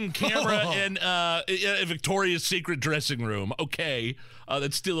got a hidden camera in a Victoria's Secret dressing room, okay,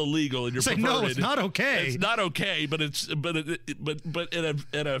 that's still illegal and you're perverted. No, it's not okay. It's not okay, but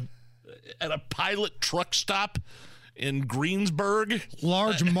at a pilot truck stop in Greensburg,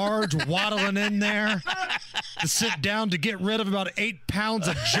 large Marge waddling in there to sit down to get rid of about 8 pounds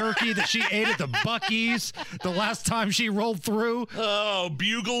of jerky that she ate at the Buc-ee's the last time she rolled through. Oh,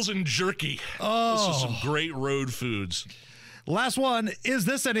 bugles and jerky. Oh, this is some great road foods. Last one. Is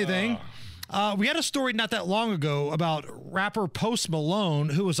this anything? We had a story not that long ago about rapper Post Malone,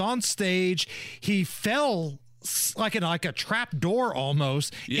 who was on stage. He fell like a trap door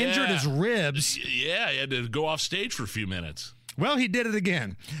almost, injured his ribs. Yeah, he had to go off stage for a few minutes. Well, he did it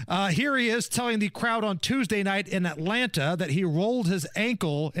again. Here he is telling the crowd on Tuesday night in Atlanta that he rolled his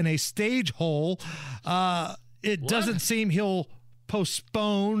ankle in a stage hole. It doesn't seem he'll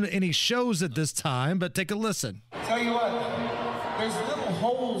postpone any shows at this time, but take a listen. Tell you what, there's little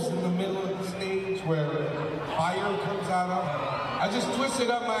holes in the middle of the stage where fire comes out of. I just twisted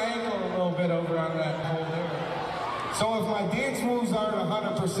up my ankle a little bit over on that hole there. So if my dance moves aren't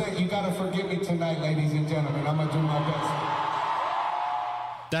 100%, you gotta forgive me tonight, ladies and gentlemen. I'm gonna do my best.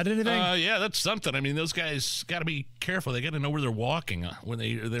 That anything? Yeah, that's something. I mean, those guys got to be careful. They got to know where they're walking when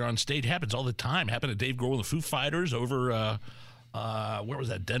they're on stage. It happens all the time. Happened to Dave Grohl and the Foo Fighters over, where was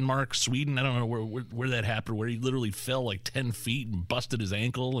that? Denmark, Sweden? I don't know where that happened, where he literally fell like 10 feet and busted his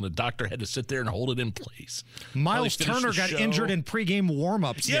ankle, and a doctor had to sit there and hold it in place. Miles Turner got injured in pregame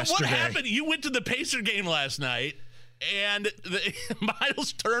warm-ups yesterday. What happened? You went to the Pacer game last night, and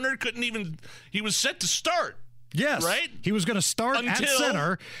Miles Turner couldn't even – he was set to start. Yes, right? He was going to start at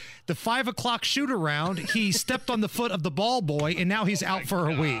center. The 5 o'clock shoot-around, he stepped on the foot of the ball boy, and now he's out for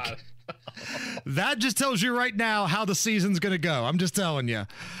a week. That just tells you right now how the season's going to go. I'm just telling you.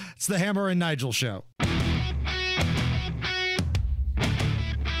 It's the Hammer and Nigel Show.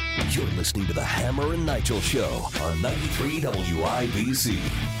 You're listening to the Hammer and Nigel Show on 93 WIBC.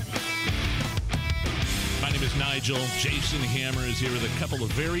 My name is Nigel. Jason Hammer is here with a couple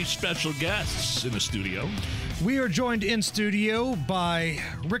of very special guests in the studio. We are joined in studio by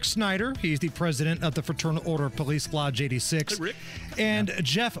Rick Snyder. He's the president of the Fraternal Order of Police Lodge 86. Hey, Rick. And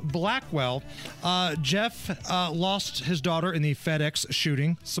Jeff Blackwell. Jeff lost his daughter in the FedEx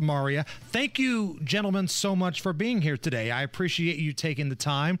shooting, Samaria. Thank you, gentlemen, so much for being here today. I appreciate you taking the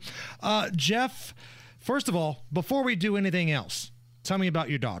time. Jeff, first of all, before we do anything else, tell me about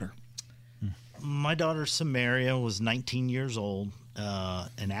your daughter. My daughter, Samaria, was 19 years old,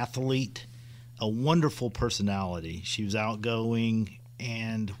 an athlete, a wonderful personality. She was outgoing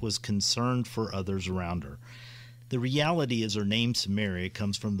and was concerned for others around her. The reality is her name, Samaria,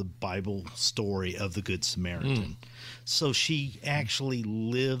 comes from the Bible story of the Good Samaritan. So she actually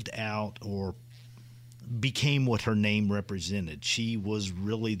lived out or became what her name represented. She was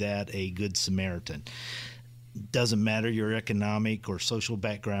really that, a Good Samaritan. Doesn't matter your economic or social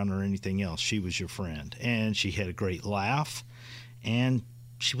background or anything else. She was your friend. And she had a great laugh, and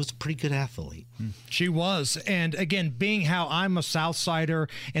she was a pretty good athlete. She was. And again, being how I'm a South Sider,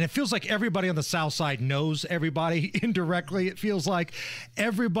 and it feels like everybody on the South Side knows everybody indirectly. It feels like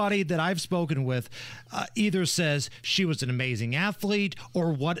everybody that I've spoken with either says she was an amazing athlete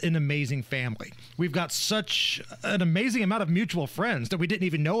or what an amazing family. We've got such an amazing amount of mutual friends that we didn't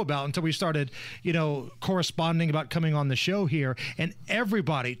even know about until we started, corresponding about coming on the show here. And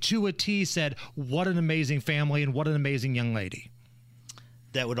everybody to a T said, what an amazing family and what an amazing young lady.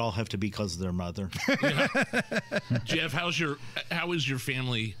 That would all have to be because of their mother. Jeff, how is your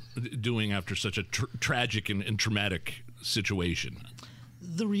family doing after such a tragic and traumatic situation?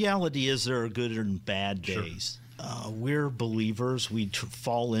 The reality is there are good and bad days. Sure. We're believers. We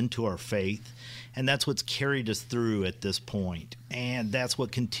fall into our faith, and that's what's carried us through at this point, and that's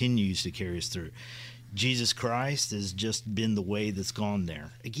what continues to carry us through. Jesus Christ has just been the way that's gone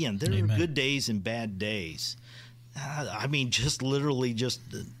there. Again, there are good days and bad days.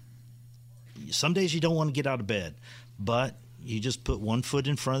 Some days you don't want to get out of bed, but you just put one foot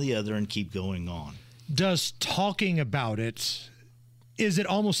in front of the other and keep going on. Does talking about it, is it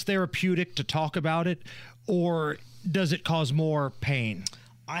almost therapeutic to talk about it, or does it cause more pain?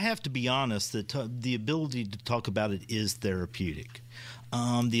 I have to be honest that the ability to talk about it is therapeutic.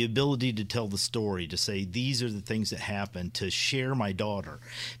 The ability to tell the story, to say these are the things that happened, to share my daughter.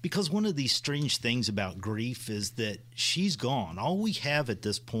 Because one of these strange things about grief is that she's gone. All we have at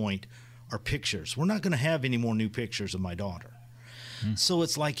this point are pictures. We're not going to have any more new pictures of my daughter. So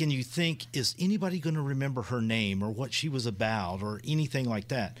it's like, and you think, is anybody going to remember her name or what she was about or anything like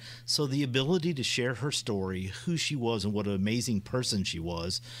that? So the ability to share her story, who she was and what an amazing person she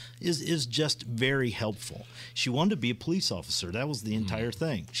was, is just very helpful. She wanted to be a police officer. That was the entire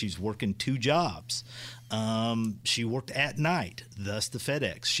thing. She's working 2 jobs. She worked at night, thus the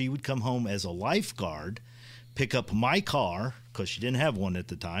FedEx. She would come home as a lifeguard, pick up my car, because she didn't have one at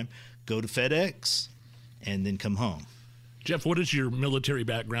the time, go to FedEx, and then come home. Jeff, what is your military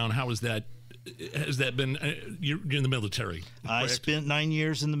background? How has that been? You're in the military, correct? I spent 9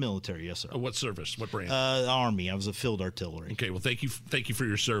 years in the military, yes, sir. What service? What branch? Army. I was a field artillery. Okay, well, thank you for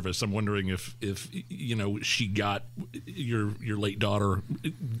your service. I'm wondering if she got your late daughter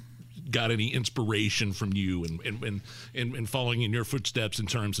got any inspiration from you and following in your footsteps in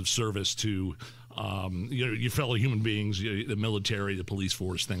terms of service to your fellow human beings, the military, the police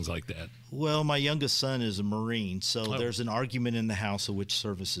force, things like that. Well, my youngest son is a Marine, so there's an argument in the house of which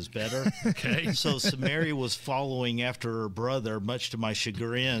service is better. Okay. So Samaria was following after her brother, much to my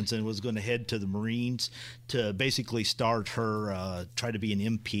chagrins, and was going to head to the Marines to basically start her, try to be an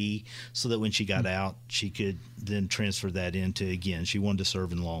MP, so that when she got out, she could then transfer that into, again, she wanted to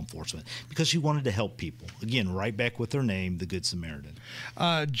serve in law enforcement because she wanted to help people. Again, right back with her name, the Good Samaritan.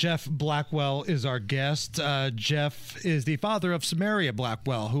 Jeff Blackwell is is our guest. Jeff is the father of Samaria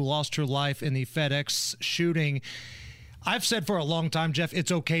Blackwell, who lost her life in the FedEx shooting. I've said for a long time, Jeff,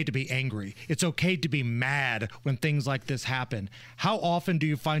 it's okay to be angry. It's okay to be mad when things like this happen. How often do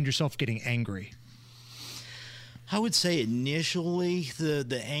you find yourself getting angry? I would say initially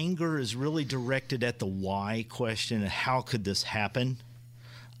the anger is really directed at the why question and how could this happen.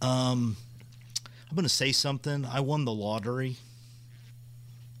 I'm going to say something. I won the lottery.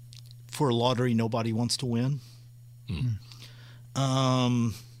 For a lottery nobody wants to win.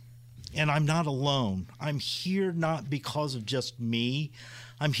 And I'm not alone. I'm here not because of just me.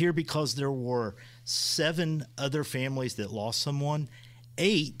 I'm here because there were 7 other families that lost someone,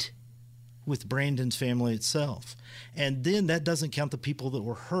 8 with Brandon's family itself. And then that doesn't count the people that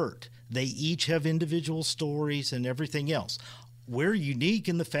were hurt. They each have individual stories and everything else. We're unique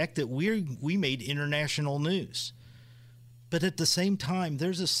in the fact that we made international news. But at the same time,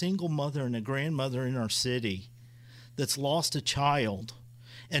 there's a single mother and a grandmother in our city that's lost a child,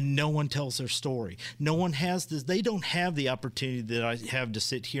 and no one tells their story. No one has this. They don't have the opportunity that I have to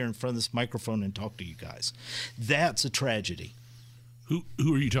sit here in front of this microphone and talk to you guys. That's a tragedy. Who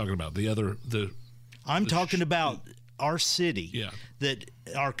are you talking about? I'm talking about our city, that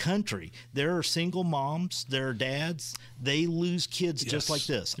our country. There are single moms, there are dads. They lose kids just like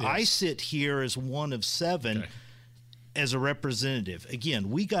this. Yes. I sit here as one of 7 as a representative. Again,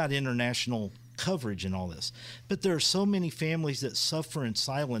 we got international coverage and all this, but there are so many families that suffer in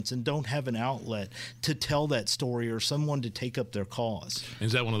silence and don't have an outlet to tell that story or someone to take up their cause.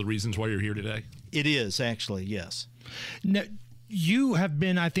 Is that one of the reasons why you're here today? It is, actually, yes. Now, you have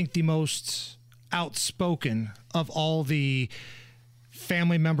been, I think, the most outspoken of all the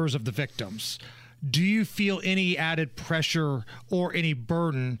family members of the victims. Do you feel any added pressure or any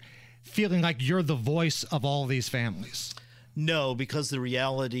burden feeling like you're the voice of all these families? No, because the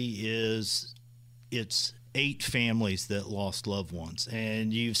reality is it's 8 families that lost loved ones,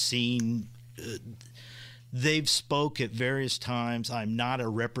 and you've seen they've spoke at various times. I'm not a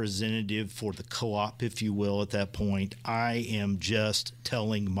representative for the co-op, if you will, at that point. I am just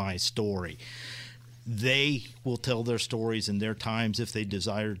telling my story. They will tell their stories in their times if they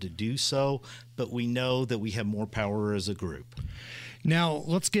desire to do so, but we know that we have more power as a group. Now,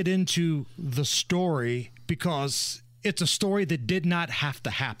 let's get into the story, because it's a story that did not have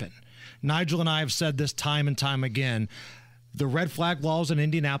to happen. Nigel and I have said this time and time again. The red flag laws in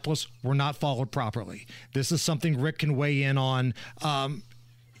Indianapolis were not followed properly. This is something Rick can weigh in on.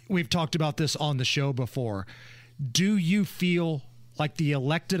 We've talked about this on the show before. Do you feel like the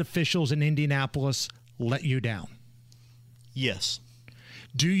elected officials in Indianapolis let you down? Yes.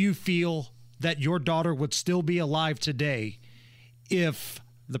 Do you feel that your daughter would still be alive today if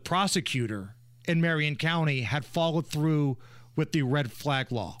the prosecutor in Marion County had followed through with the red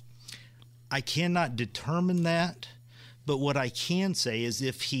flag law? I cannot determine that. But what I can say is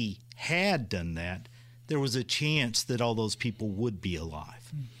if he had done that, there was a chance that all those people would be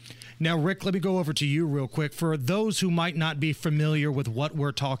alive. Now, Rick, let me go over to you real quick. For those who might not be familiar with what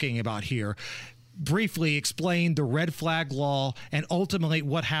we're talking about here, briefly explain the red flag law and ultimately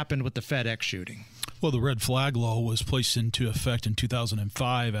what happened with the FedEx shooting. Well, the red flag law was placed into effect in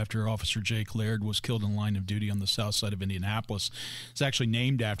 2005 after Officer Jake Laird was killed in line of duty on the south side of Indianapolis. It's actually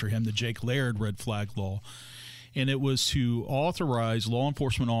named after him, the Jake Laird red flag law. And it was to authorize law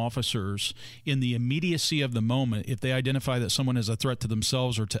enforcement officers in the immediacy of the moment, if they identify that someone is a threat to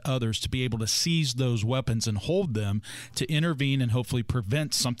themselves or to others, to be able to seize those weapons and hold them to intervene and hopefully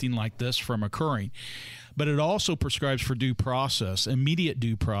prevent something like this from occurring. But it also prescribes for due process, immediate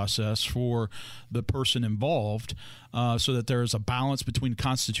due process for the person involved, so that there is a balance between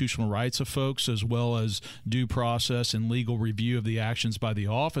constitutional rights of folks as well as due process and legal review of the actions by the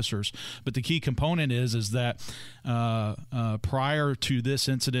officers. But the key component is that prior to this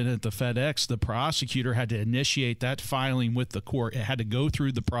incident at the FedEx, the prosecutor had to initiate that filing with the court. It had to go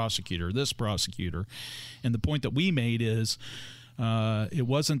through the prosecutor, this prosecutor. And the point that we made is, it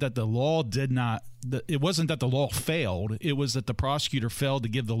wasn't that the law it wasn't that the law failed. It was that the prosecutor failed to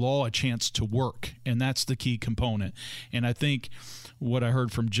give the law a chance to work, and that's the key component. And I think what I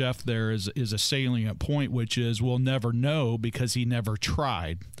heard from Jeff there is a salient point, which is we'll never know because he never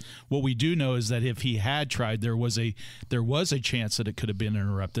tried. What we do know is that if he had tried, there was a chance that it could have been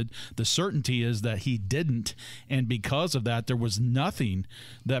interrupted. The certainty is that he didn't, and because of that, there was nothing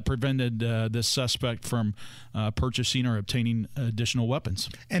that prevented this suspect from purchasing or obtaining additional weapons.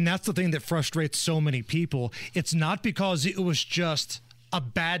 And that's the thing that frustrates so many people. It's not because it was just a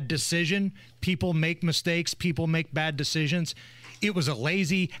bad decision. People make mistakes. People make bad decisions. it was a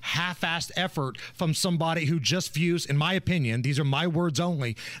lazy, half-assed effort from somebody who just views, in my opinion, these are my words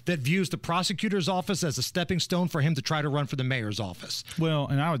only, that views the prosecutor's office as a stepping stone for him to try to run for the mayor's office. Well,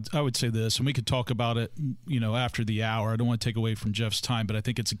 and I would say this, and we could talk about it, after the hour. I don't want to take away from Jeff's time, but I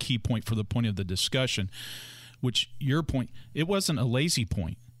think it's a key point for the point of the discussion, which your point, it wasn't a lazy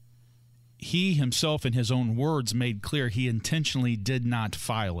point. He himself, in his own words, made clear he intentionally did not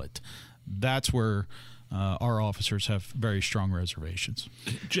file it. That's where our officers have very strong reservations.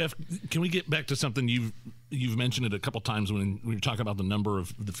 Jeff, can we get back to something you've mentioned it a couple times when we were talking about the number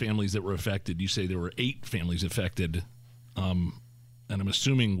of the families that were affected? You say there were 8 families affected, and I'm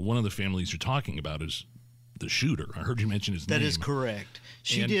assuming one of the families you're talking about is the shooter. I heard you mention his name. That is correct.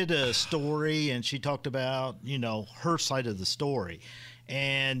 She did a story, and she talked about, her side of the story.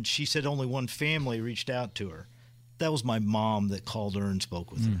 And she said only one family reached out to her. That was my mom that called her and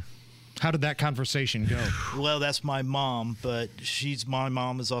spoke with her. How did that conversation go? Well, that's my mom, but my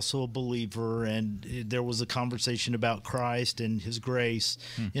mom is also a believer, and there was a conversation about Christ and His grace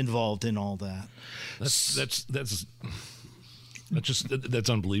involved in all that. That's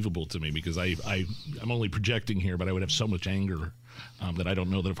unbelievable to me, because I'm only projecting here, but I would have so much anger that I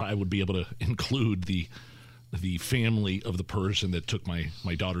don't know that if I would be able to include the family of the person that took my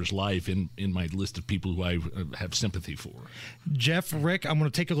daughter's life in my list of people who I have sympathy for. Jeff, Rick, I'm going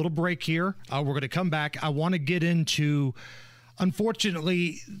to take a little break here. We're going to come back. I want to get into,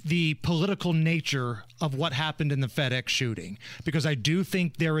 unfortunately, the political nature of what happened in the FedEx shooting, because I do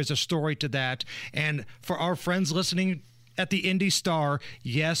think there is a story to that. And for our friends listening at the Indy Star,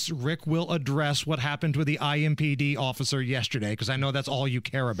 yes, Rick will address what happened with the IMPD officer yesterday, because I know that's all you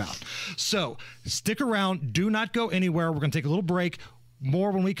care about. So stick around. Do not go anywhere. We're going to take a little break.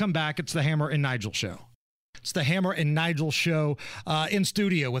 More when we come back. It's the Hammer and Nigel Show. It's the Hammer and Nigel Show in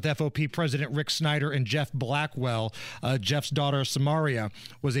studio with FOP President Rick Snyder and Jeff Blackwell. Jeff's daughter, Samaria,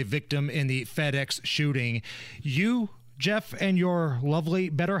 was a victim in the FedEx shooting. You, Jeff, and your lovely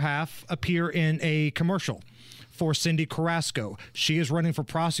better half appear in a commercial for Cindy Carrasco. She is running for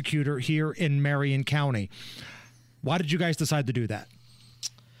prosecutor here in Marion County. Why did you guys decide to do that?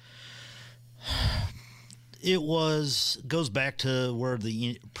 It goes back to where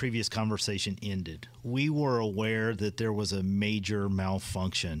the previous conversation ended. We were aware that there was a major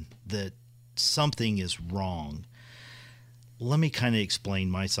malfunction, that something is wrong. Let me kind of explain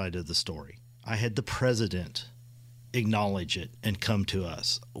my side of the story. I had the president acknowledge it and come to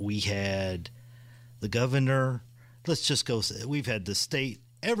us. We had the governor. Let's just go. We've had the state,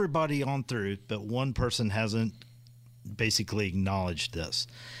 everybody on through, but one person hasn't basically acknowledged this.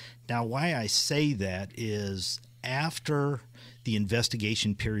 Now, why I say that is after the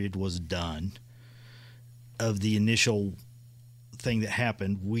investigation period was done of the initial thing that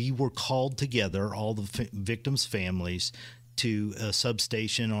happened, we were called together, all the victims' families, to a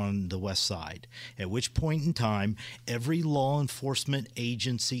substation on the west side, at which point in time, every law enforcement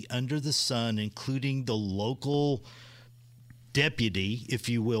agency under the sun, including the local deputy, if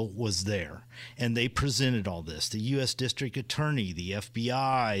you will, was there. And they presented all this. The U.S. District Attorney, the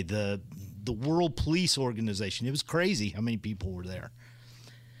FBI, the World Police Organization. It was crazy how many people were there.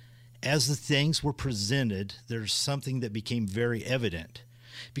 As the things were presented, there's something that became very evident,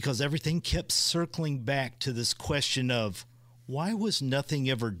 because everything kept circling back to this question of, why was nothing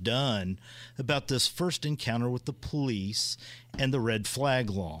ever done about this first encounter with the police and the red flag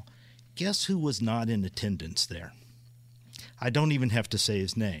law? Guess who was not in attendance there? I don't even have to say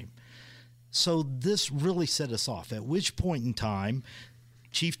his name. So this really set us off, at which point in time,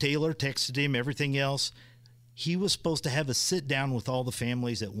 Chief Taylor texted him, everything else. He was supposed to have a sit down with all the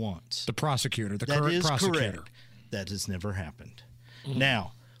families at once. The prosecutor, the current prosecutor. That is correct. That has never happened. Mm-hmm.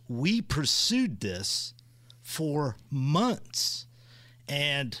 Now, we pursued this for months,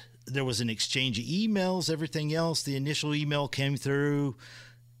 and there was an exchange of emails, everything else. The initial email came through,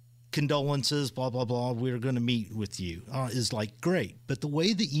 condolences, blah, blah, blah. We're going to meet with you. Is like, great. But the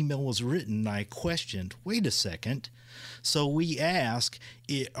way the email was written, I questioned, wait a second. So we ask,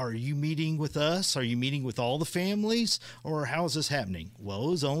 are you meeting with us? Are you meeting with all the families? Or how is this happening? Well, it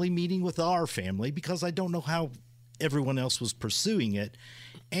was only meeting with our family, because I don't know how everyone else was pursuing it.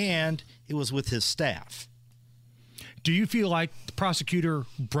 And it was with his staff. Do you feel like the prosecutor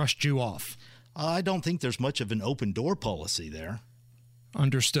brushed you off? I don't think there's much of an open door policy there.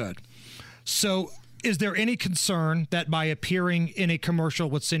 Understood. So is there any concern that by appearing in a commercial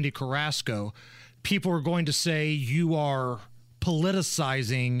with Cindy Carrasco, people are going to say you are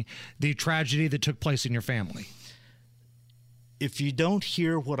politicizing the tragedy that took place in your family? If you don't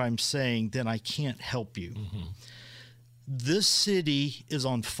hear what I'm saying, then I can't help you. Mm-hmm. This city is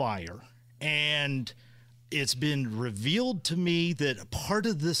on fire, and it's been revealed to me that part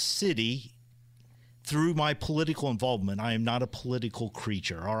of this city, through my political involvement, I am not a political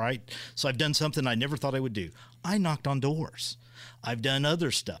creature, all right? So I've done something I never thought I would do. I knocked on doors. I've done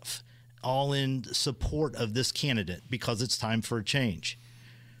other stuff, all in support of this candidate because it's time for a change.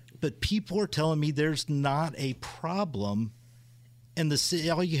 But people are telling me there's not a problem in the city.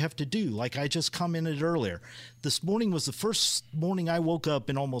 All you have to do, like I just commented earlier, this morning was the first morning I woke up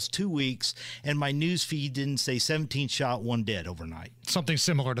in almost 2 weeks, and my news feed didn't say 17 shot, 1 dead overnight. Something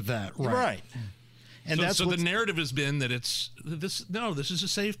similar to that, right? Right. And so the narrative has been that this is a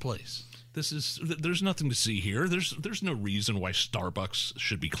safe place. There's nothing to see here. There's no reason why Starbucks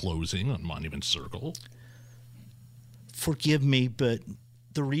should be closing on Monument Circle. Forgive me, but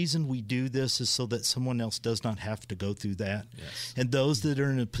the reason we do this is so that someone else does not have to go through that. Yes. And those that are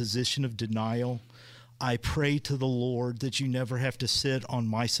in a position of denial, I pray to the Lord that you never have to sit on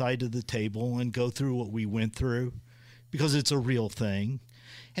my side of the table and go through what we went through, because it's a real thing.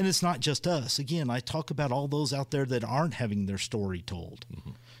 And it's not just us. Again, I talk about all those out there that aren't having their story told. Mm-hmm.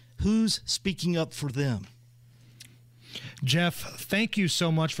 Who's speaking up for them? Jeff, thank you so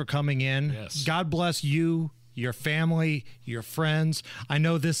much for coming in. Yes. God bless you, your family, your friends. I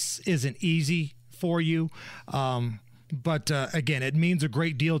know this isn't easy for you, but again, it means a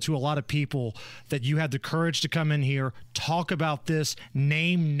great deal to a lot of people that you had the courage to come in here, talk about this,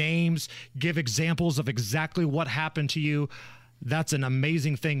 name names, give examples of exactly what happened to you. That's an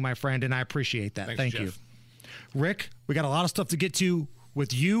amazing thing, my friend, and I appreciate that. Thanks, Thank Jeff. you. Rick, we got a lot of stuff to get to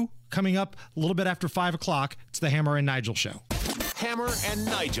with you coming up a little bit after 5 o'clock. It's the Hammer and Nigel Show. Hammer and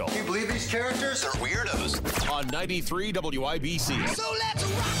Nigel. Can you believe these characters are weirdos? On 93 WIBC. So let's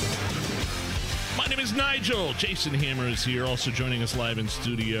rock it! My name is Nigel. Jason Hammer is here. Also joining us live in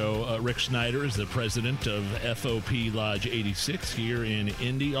studio, Rick Snyder is the president of FOP Lodge 86 here in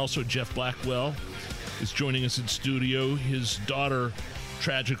Indy. Also, Jeff Blackwell is joining us in studio. His daughter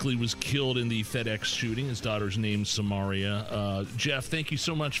tragically was killed in the FedEx shooting. His daughter's named Samaria. Jeff, thank you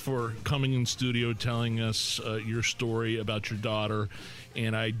so much for coming in studio, telling us your story about your daughter.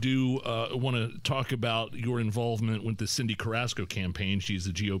 And I do want to talk about your involvement with the Cindy Carrasco campaign. She's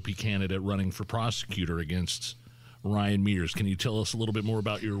the GOP candidate running for prosecutor against Ryan Mears. Can you tell us a little bit more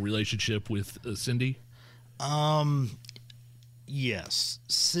about your relationship with Cindy? Yes.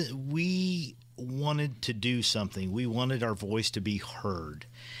 We wanted to do something. We wanted our voice to be heard.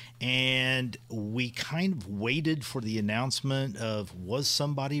 And we kind of waited for the announcement of, was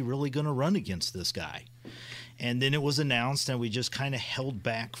somebody really going to run against this guy? And then it was announced, and we just kind of held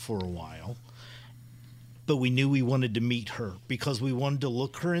back for a while. But we knew we wanted to meet her because we wanted to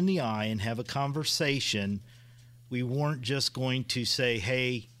look her in the eye and have a conversation. We weren't just going to say,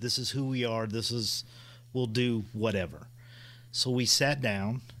 hey, this is who we are. We'll do whatever. So we sat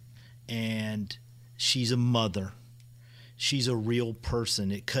down, and she's a mother. She's a real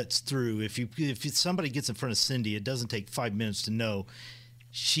person. It cuts through. If somebody gets in front of Cindy, it doesn't take 5 minutes to know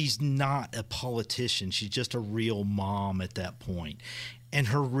she's not a politician. She's just a real mom at that point. And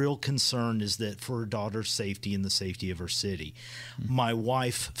her real concern is that for her daughter's safety and the safety of her city. My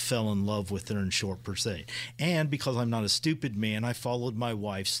wife fell in love with her in short pursuit. And because I'm not a stupid man, I followed my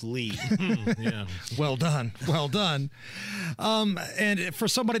wife's lead. Yeah. Well done. Well done. And for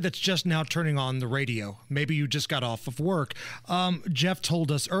somebody that's just now turning on the radio, maybe you just got off of work, Jeff told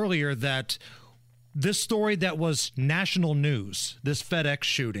us earlier that this story that was national news, this FedEx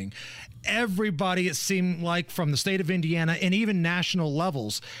shooting, everybody, it seemed like, from the state of Indiana and even national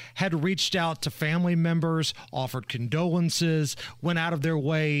levels had reached out to family members, offered condolences, went out of their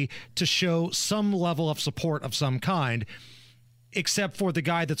way to show some level of support of some kind, except for the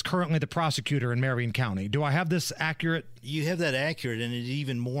guy that's currently the prosecutor in Marion County. Do I have this accurate? You have that accurate, and it's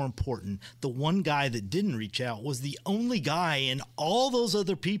even more important. The one guy that didn't reach out was the only guy in all those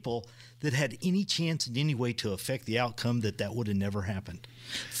other people that had any chance in any way to affect the outcome that would have never happened.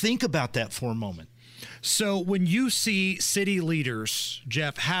 Think about that for a moment. So when you see city leaders,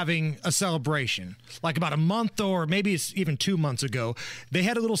 Jeff, having a celebration, like about a month or maybe it's even 2 months ago, they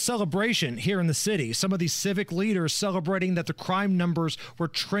had a little celebration here in the city. Some of these civic leaders celebrating that the crime numbers were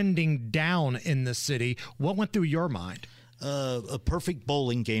trending down in the city. What went through your mind? A perfect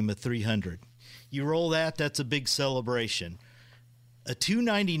bowling game of 300. You roll that, that's a big celebration. A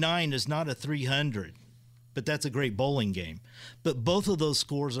 299 is not a 300, but that's a great bowling game. But both of those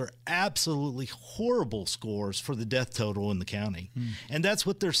scores are absolutely horrible scores for the death total in the county. And that's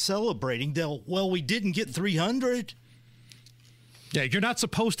what they're celebrating. We didn't get 300. Yeah, you're not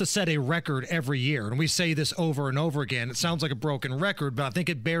supposed to set a record every year. And we say this over and over again. It sounds like a broken record, but I think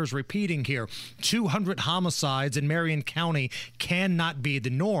it bears repeating here. 200 homicides in Marion County cannot be the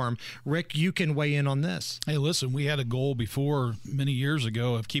norm. Rick, you can weigh in on this. Hey, listen, we had a goal before many years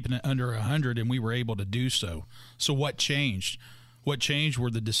ago of keeping it under 100, and we were able to do so. So what changed? What changed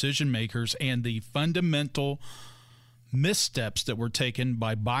were the decision makers and the fundamental missteps that were taken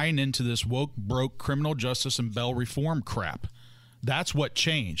by buying into this woke, broke criminal justice and bail reform crap. That's what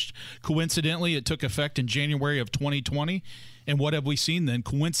changed. Coincidentally, it took effect in January of 2020. And what have we seen then?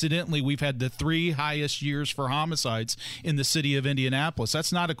 Coincidentally, we've had the 3 highest years for homicides in the city of Indianapolis.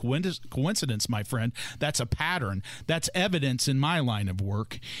 That's not a coincidence, my friend. That's a pattern. That's evidence in my line of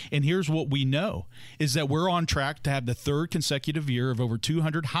work. And here's what we know, is that we're on track to have the 3rd consecutive year of over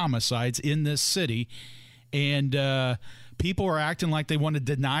 200 homicides in this city. And people are acting like they want to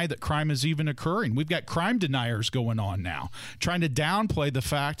deny that crime is even occurring. We've got crime deniers going on now, trying to downplay the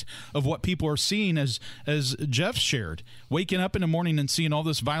fact of what people are seeing, as Jeff shared, waking up in the morning and seeing all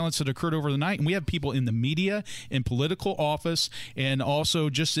this violence that occurred over the night. And we have people in the media, in political office, and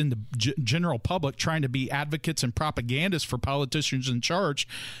also just in the general public trying to be advocates and propagandists for politicians in charge,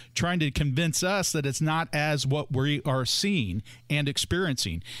 trying to convince us that it's not as what we are seeing and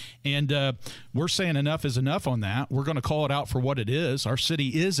experiencing. And we're saying enough is enough on that. We're going to call it out for what it is. Our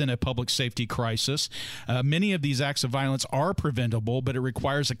city is in a public safety crisis. Many of these acts of violence are preventable, but it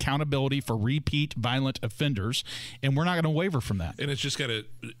requires accountability for repeat violent offenders, and we're not going to waver from that. And it's just got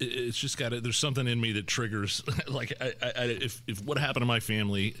to, there's something in me that triggers, like, if what happened to my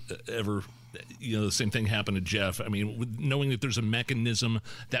family ever, the same thing happened to Jeff. I mean, knowing that there's a mechanism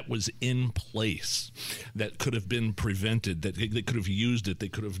that was in place that could have been prevented, that they could have used it, they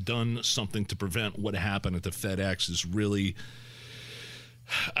could have done something to prevent what happened at the FedEx is really.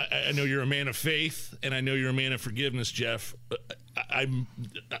 I know you're a man of faith, and I know you're a man of forgiveness, Jeff. I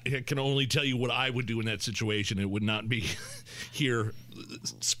can only tell you what I would do in that situation. It would not be here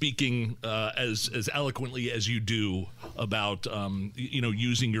speaking as eloquently as you do about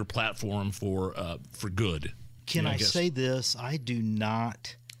using your platform for good. Can I say this? I do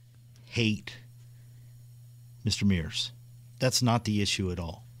not hate Mr. Mears. That's not the issue at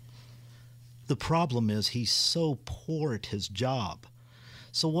all. The problem is he's so poor at his job.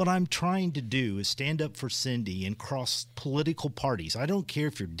 So what I'm trying to do is stand up for Cindy and cross political parties. I don't care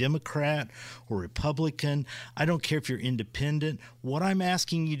if you're Democrat or Republican. I don't care if you're independent. What I'm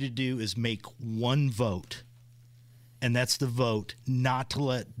asking you to do is make one vote, and that's the vote not to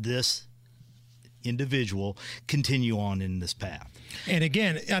let this individual continue on in this path. And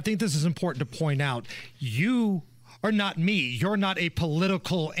again, I think this is important to point out. You are not me. You're not a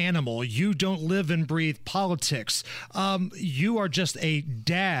political animal. You don't live and breathe politics. You are just a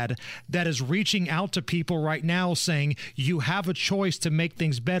dad that is reaching out to people right now saying you have a choice to make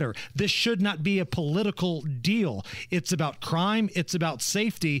things better. This should not be a political deal. It's about crime. It's about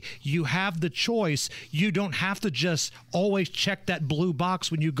safety. You have the choice. You don't have to just always check that blue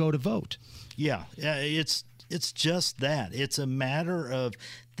box when you go to vote. Yeah, it's just that. It's a matter of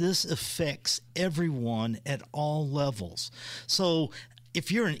this affects everyone at all levels. So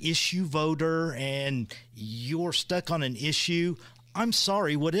if you're an issue voter and you're stuck on an issue, I'm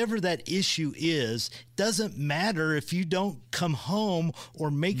sorry, whatever that issue is, doesn't matter if you don't come home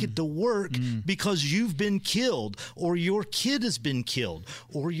or make it to work because you've been killed or your kid has been killed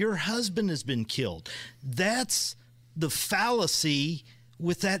or your husband has been killed. That's the fallacy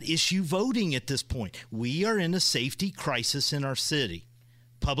with that issue voting at this point. We are in a safety crisis in our city,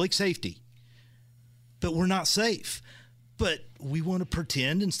 public safety, but we're not safe. But we want to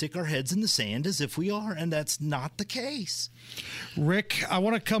pretend and stick our heads in the sand as if we are, and that's not the case. Rick, I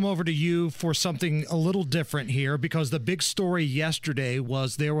want to come over to you for something a little different here, because the big story yesterday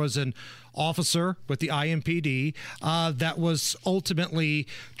was there was an officer with the IMPD that was ultimately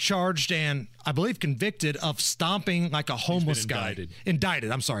charged and, I believe, convicted of stomping like a homeless guy.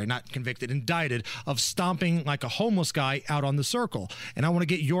 Indicted. I'm sorry, not convicted. Indicted of stomping like a homeless guy out on the circle. And I want to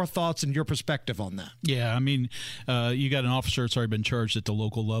get your thoughts and your perspective on that. Yeah, I mean, you got an officer that's already been charged at the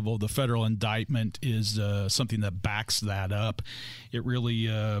local level. The federal indictment is something that backs that up. It really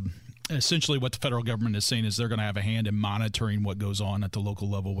essentially what the federal government is saying is they're going to have a hand in monitoring what goes on at the local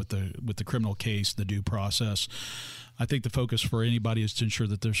level with the criminal case, the due process. I think the focus for anybody is to ensure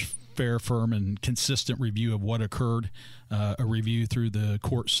that there's fair, firm, and consistent review of what occurred, a review through the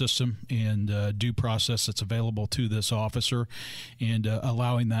court system and due process that's available to this officer, and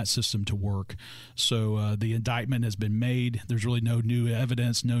allowing that system to work. So the indictment has been made. There's really no new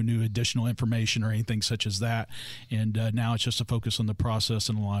evidence, no new additional information or anything such as that. And now it's just a focus on the process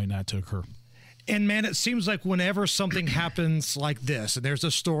and allowing that to occur. And man, it seems like whenever something happens like this, and there's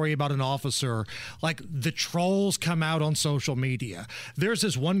a story about an officer, like the trolls come out on social media. There's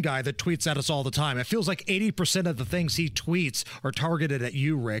this one guy that tweets at us all the time. It feels like 80% of the things he tweets are targeted at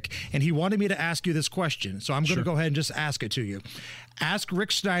you, Rick. And he wanted me to ask you this question. So I'm going to go ahead and just ask it to you. Ask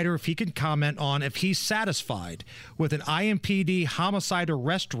Rick Snyder if he can comment on if he's satisfied with an IMPD homicide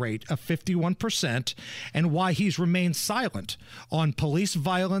arrest rate of 51% and why he's remained silent on police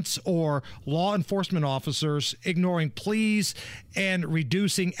violence or law enforcement officers ignoring pleas and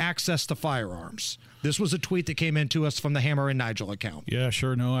reducing access to firearms. This was a tweet that came in to us from the Hammer and Nigel account. Yeah,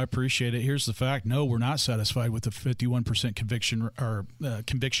 sure. No, I appreciate it. Here's the fact. No, we're not satisfied with the 51%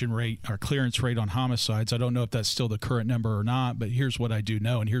 conviction rate or clearance rate on homicides. I don't know if that's still the current number or not, but here's what I do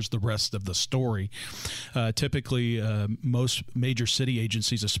know, and here's the rest of the story. Typically, most major city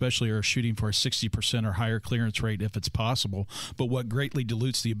agencies especially are shooting for a 60% or higher clearance rate if it's possible. But what greatly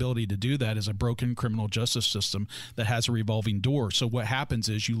dilutes the ability to do that is a broken criminal justice system that has a revolving door. So what happens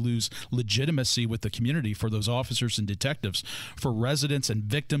is you lose legitimacy with the community for those officers and detectives, for residents and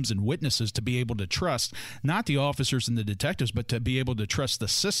victims and witnesses to be able to trust not the officers and the detectives, but to be able to trust the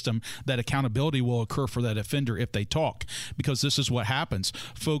system that accountability will occur for that offender if they talk. Because this is what happens.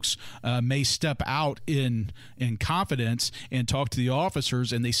 Folks may step out in confidence and talk to the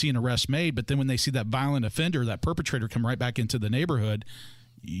officers and they see an arrest made, but then when they see that violent offender, that perpetrator come right back into the neighborhood,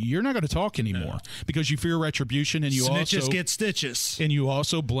 you're not going to talk anymore because you fear retribution, and you snitches also get stitches, and you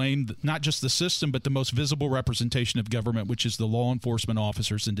also blame not just the system but the most visible representation of government, which is the law enforcement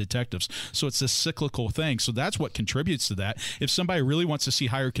officers and detectives. So it's a cyclical thing. So that's what contributes to that. If somebody really wants to see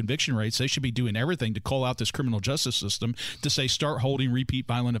higher conviction rates, they should be doing everything to call out this criminal justice system to say start holding repeat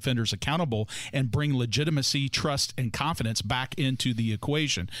violent offenders accountable and bring legitimacy, trust, and confidence back into the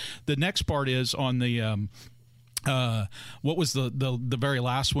equation. The next part is on the what was the very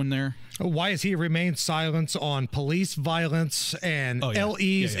last one there? Why has he remained silent on police violence and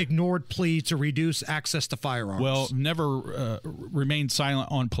LE's ignored plea to reduce access to firearms? Well, never remained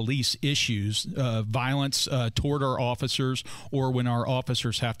silent on police issues, violence toward our officers or when our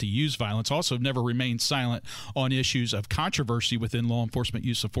officers have to use violence. Also never remained silent on issues of controversy within law enforcement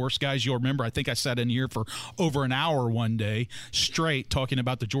use of force. Guys, you'll remember, I think I sat in here for over an hour one day straight talking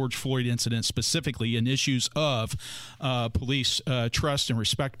about the George Floyd incident specifically and issues of police trust and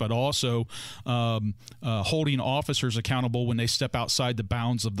respect, but also holding officers accountable when they step outside the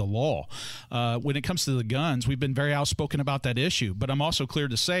bounds of the law. When it comes to the guns, we've been very outspoken about that issue, but I'm also clear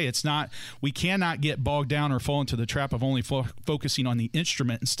to say we cannot get bogged down or fall into the trap of only focusing on the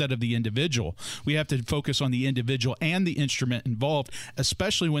instrument instead of the individual. We have to focus on the individual and the instrument involved,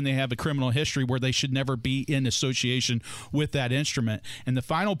 especially when they have a criminal history where they should never be in association with that instrument. And the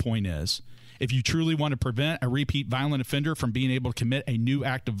final point is, if you truly want to prevent a repeat violent offender from being able to commit a new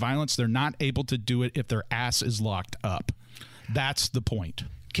act of violence, they're not able to do it if their ass is locked up. That's the point.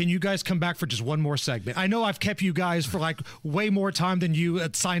 Can you guys come back for just one more segment? I know I've kept you guys for like way more time than you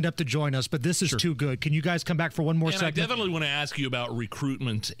had signed up to join us, but this is too good. Can you guys come back for one more segment? I definitely want to ask you about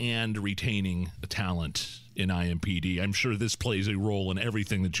recruitment and retaining talent in IMPD. I'm sure this plays a role in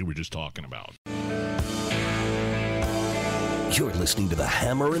everything that you were just talking about. You're listening to the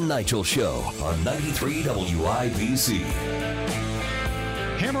Hammer and Nigel Show on 93 WIBC.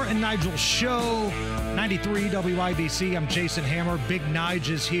 Hammer and Nigel Show, 93 WIBC. I'm Jason Hammer. Big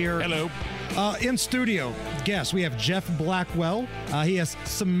Nige is here. Hello. In studio, guests, we have Jeff Blackwell. He has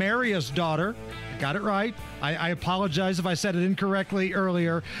Samaria's daughter. Got it right. I apologize if I said it incorrectly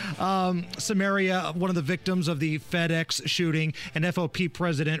earlier. Samaria, one of the victims of the FedEx shooting, and FOP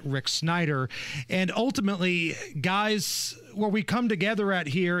President Rick Snyder. And ultimately, guys, where we come together at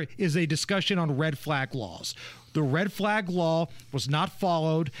here is a discussion on red flag laws. The red flag law was not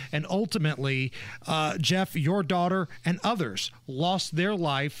followed, and ultimately, Jeff, your daughter, and others lost their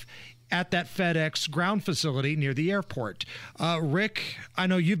life at that FedEx ground facility near the airport. Rick, I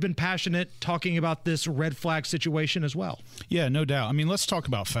know you've been passionate talking about this red flag situation as well. Yeah, no doubt. I mean, let's talk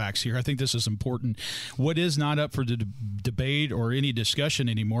about facts here. I think this is important. What is not up for debate or any discussion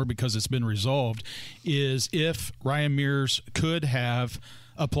anymore because it's been resolved is if Ryan Mears could have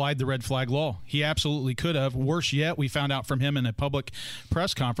applied the red flag law. He absolutely could have. Worse yet, we found out from him in a public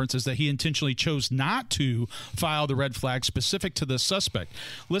press conference is that he intentionally chose not to file the red flag specific to the suspect.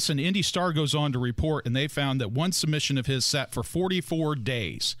 Listen, Indy Star goes on to report, and they found that one submission of his sat for 44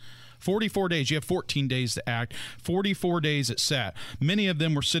 days. 44 days. You have 14 days to act. 44 days it sat. Many of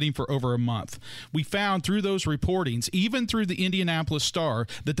them were sitting for over a month. We found through those reportings, even through the Indianapolis Star,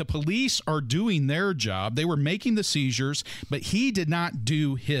 that the police are doing their job. They were making the seizures, but he did not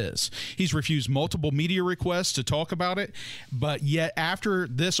do his. He's refused multiple media requests to talk about it, but yet after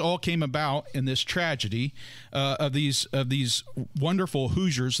this all came about in this tragedy of these wonderful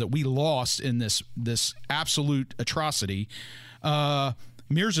Hoosiers that we lost in this absolute atrocity,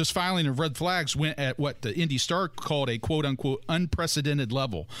 Mears' filing of red flags went at what the Indy Star called a quote-unquote unprecedented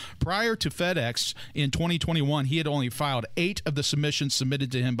level. Prior to FedEx in 2021, he had only filed 8 of the submissions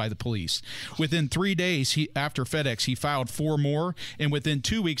submitted to him by the police. Within 3 days after FedEx, he filed 4 more, and within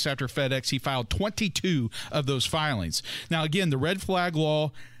 2 weeks after FedEx, he filed 22 of those filings. Now, again, the red flag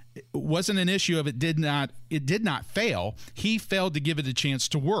law wasn't an issue of it did not fail. He failed to give it a chance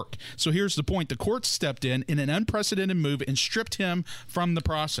to work. So here's the point. The court stepped in an unprecedented move and stripped him from the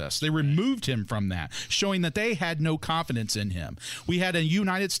process. They removed him from that, showing that they had no confidence in him. We had a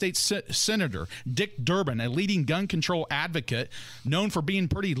United States Senator, Dick Durbin, a leading gun control advocate, known for being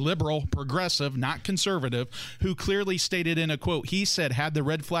pretty liberal, progressive, not conservative, who clearly stated in a quote, he said, had the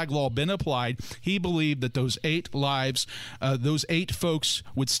red flag law been applied, he believed that those 8 lives, those 8 folks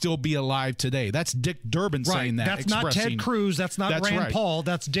would still be alive today. That's Dick Durbin saying that. That's not Ted Cruz. That's not Rand Paul.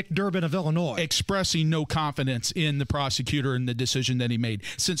 That's Dick Durbin of Illinois. Expressing no confidence in the prosecutor and the decision that he made.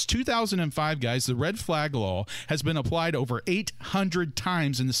 Since 2005, guys, the red flag law has been applied over 800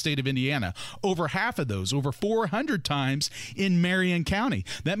 times in the state of Indiana. Over half of those, over 400 times in Marion County.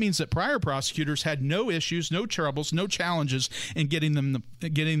 That means that prior prosecutors had no issues, no troubles, no challenges in getting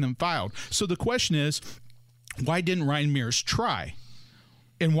them filed. So the question is, why didn't Ryan Mears try?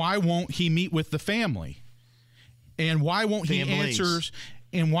 And why won't he meet with the family? And why won't he answer?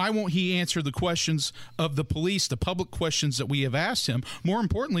 And why won't he answer the questions of the police, the public questions that we have asked him? More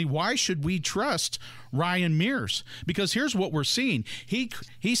importantly, why should we trust Ryan Mears? Because here's what we're seeing. He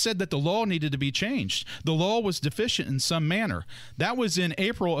said that the law needed to be changed. The law was deficient in some manner. That was in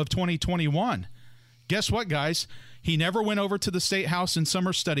April of 2021. Guess what, guys? He never went over to the State House and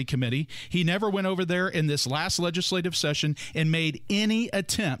Summer Study Committee. He never went over there in this last legislative session and made any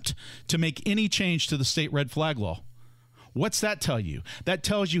attempt to make any change to the state red flag law. What's that tell you? That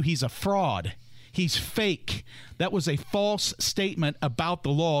tells you he's a fraud. He's fake. That was a false statement about the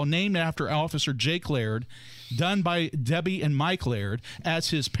law named after Officer Jake Laird, done by Debbie and Mike Laird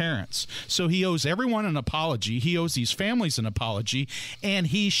as his parents. So he owes everyone an apology. He owes these families an apology, and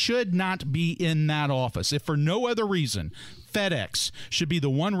he should not be in that office. If for no other reason, FedEx should be the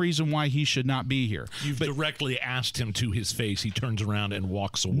one reason why he should not be here. You've directly asked him to his face. He turns around and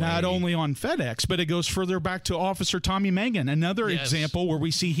walks away. Not only on FedEx, but it goes further back to Officer Tommy Mangan. Another example where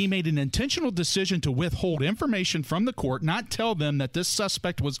we see he made an intentional decision to withhold information from the court, not tell them that this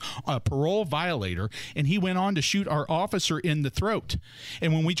suspect was a parole violator, and he went on to shoot our officer in the throat.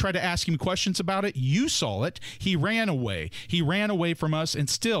 And when we tried to ask him questions about it, you saw it. He ran away. He ran away from us and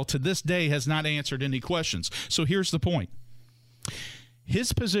still to this day has not answered any questions. So here's the point.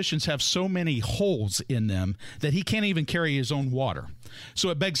 His positions have so many holes in them that he can't even carry his own water. So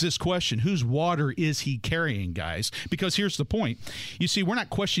it begs this question, whose water is he carrying, guys? Because here's the point. You see, we're not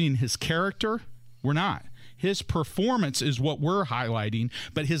questioning his character. We're not. His performance is what we're highlighting,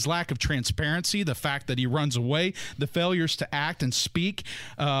 but his lack of transparency, the fact that he runs away, the failures to act and speak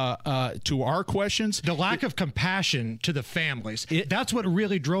to our questions. The lack of compassion to the families. That's what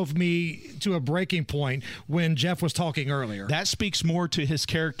really drove me to a breaking point when Jeff was talking earlier. That speaks more to his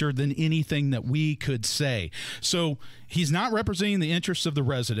character than anything that we could say. So he's not representing the interests of the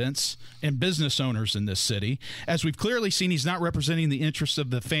residents and business owners in this city. As we've clearly seen, he's not representing the interests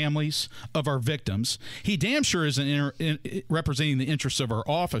of the families of our victims. He damn sure isn't representing the interests of our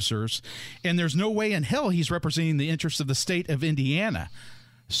officers. And there's no way in hell he's representing the interests of the state of Indiana.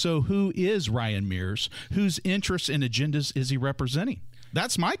 So who is Ryan Mears? Whose interests and agendas is he representing?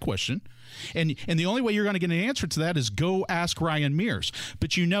 That's my question. And the only way you're going to get an answer to that is go ask Ryan Mears.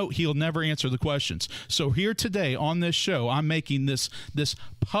 But you know he'll never answer the questions. So here today on this show, I'm making this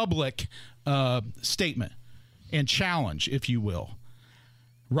public statement and challenge, if you will.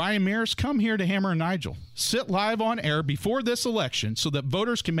 Ryan Mears, come here to Hammer and Nigel. Sit live on air before this election so that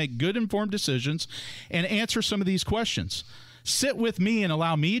voters can make good informed decisions and answer some of these questions. Sit with me and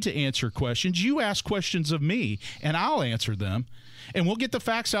allow me to answer questions. You ask questions of me, and I'll answer them. And we'll get the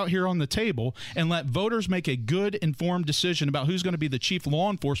facts out here on the table and let voters make a good, informed decision about who's going to be the chief law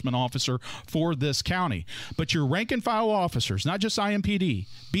enforcement officer for this county. But your rank-and-file officers, not just IMPD,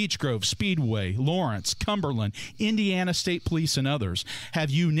 Beech Grove, Speedway, Lawrence, Cumberland, Indiana State Police, and others, have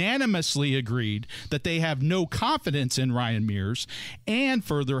unanimously agreed that they have no confidence in Ryan Mears, and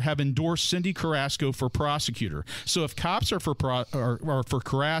further have endorsed Cindy Carrasco for prosecutor. So if cops are for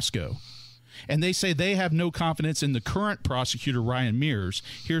Carrasco, and they say they have no confidence in the current prosecutor, Ryan Mears,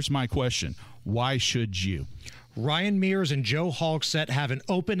 here's my question. Why should you? Ryan Mears and Joe Hogsett have an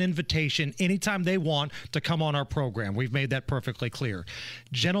open invitation anytime they want to come on our program. We've made that perfectly clear.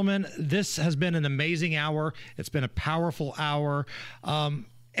 Gentlemen, this has been an amazing hour. It's been a powerful hour.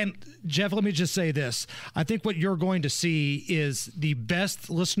 And Jeff, let me just say this. I think what you're going to see is the best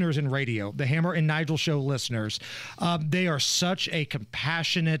listeners in radio, the Hammer and Nigel Show listeners. They are such a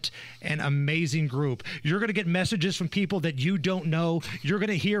compassionate and amazing group. You're going to get messages from people that you don't know. You're going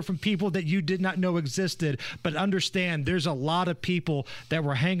to hear from people that you did not know existed. But understand, there's a lot of people that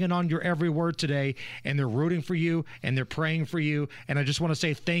were hanging on your every word today, and they're rooting for you, and they're praying for you. And I just want to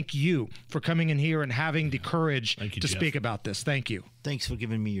say thank you for coming in here and having the courage to speak about this. Thank you. Thanks for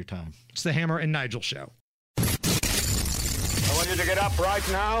giving me your time. It's the Hammer and Nigel Show. I want you to get up right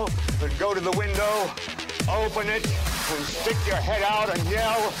now and go to the window, open it, and stick your head out and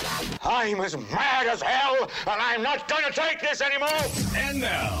yell, "I'm as mad as hell, and I'm not going to take this anymore!" And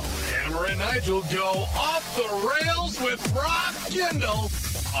now, Hammer and Nigel go off the rails with Rob Kendall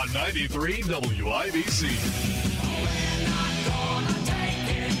on 93 WIBC.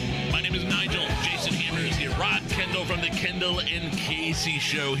 My name is Nigel. Jason Hammer is here. Rod Kendall from the Kendall and Casey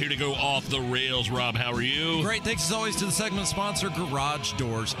Show here to go off the rails. Rob, how are you? Great. Thanks as always to the segment sponsor, Garage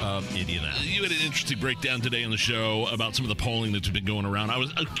Doors of Indianapolis. You had an interesting breakdown today on the show about some of the polling that's been going around. I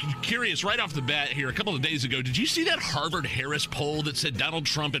was curious right off the bat here a couple of days ago. Did you see that Harvard-Harris poll that said Donald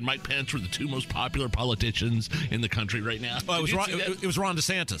Trump and Mike Pence were the two most popular politicians in the country right now? Well, it was Ron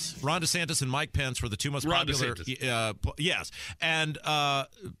DeSantis. Ron DeSantis and Mike Pence were the two most popular. Yes. And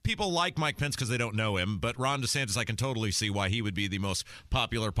people like Mike Pence because they don't know him, but Ron DeSantis, I can totally see why he would be the most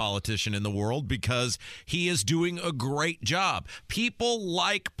popular politician in the world because he is doing a great job. People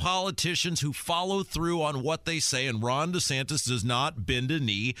like politicians who follow through on what they say, and Ron DeSantis does not bend a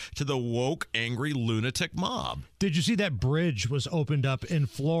knee to the woke, angry, lunatic mob. Did you see that bridge was opened up in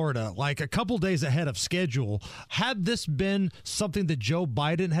Florida like a couple days ahead of schedule? Had this been something that Joe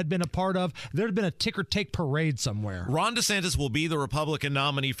Biden had been a part of, there'd have been a ticker-tape parade somewhere. Ron DeSantis will be the Republican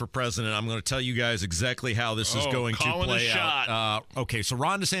nominee for president. I'm going to tell you guys exactly how this is going to play out. Okay, so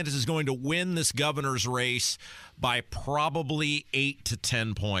Ron DeSantis is going to win this governor's race by probably 8 to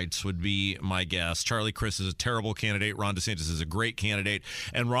 10 points would be my guess. Charlie Crist is a terrible candidate. Ron DeSantis is a great candidate.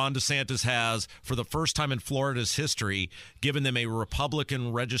 And Ron DeSantis has, for the first time in Florida's history, given them a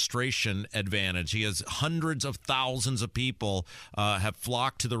Republican registration advantage. He has hundreds of thousands of people have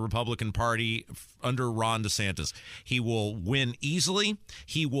flocked to the Republican Party under Ron DeSantis. He will win easily.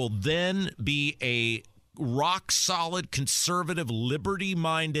 He will then be a rock-solid, conservative,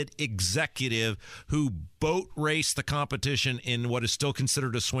 liberty-minded executive who boat race the competition in what is still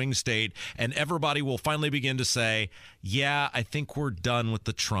considered a swing state, and everybody will finally begin to say, yeah, I think we're done with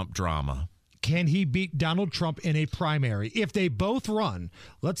the Trump drama. Can he beat Donald Trump in a primary? If they both run,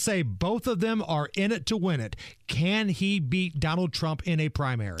 let's say both of them are in it to win it, can he beat Donald Trump in a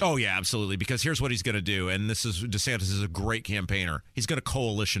primary? Oh, yeah, absolutely, because here's what he's going to do, and DeSantis is a great campaigner. He's going to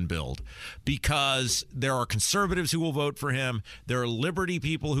coalition build because there are conservatives who will vote for him. There are liberty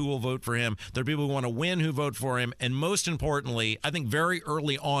people who will vote for him. There are people who want to win who vote for him. And most importantly, I think very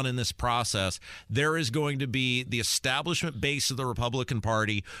early on in this process, there is going to be the establishment base of the Republican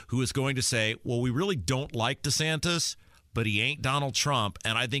Party who is going to say, well, we really don't like DeSantis, but he ain't Donald Trump.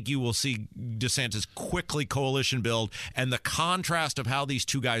 And I think you will see DeSantis quickly coalition build. And the contrast of how these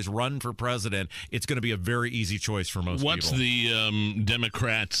two guys run for president, it's going to be a very easy choice for most people. What's the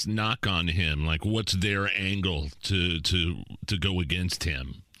Democrats' knock on him? Like, what's their angle to go against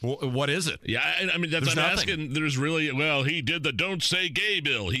him? What is it? Yeah, I mean, that's I'm asking. There's really, well, he did the Don't Say Gay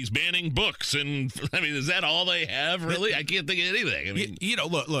bill. He's banning books. And, I mean, is that all they have, really? I can't think of anything. I mean,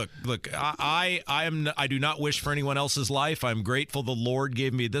 look. I do not wish for anyone else's life. I'm grateful the Lord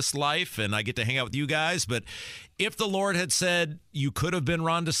gave me this life, and I get to hang out with you guys. But if the Lord had said you could have been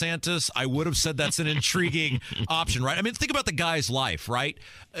Ron DeSantis, I would have said that's an intriguing option, right? I mean, think about the guy's life, right?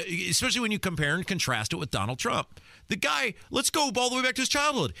 Especially when you compare and contrast it with Donald Trump. The guy, let's go all the way back to his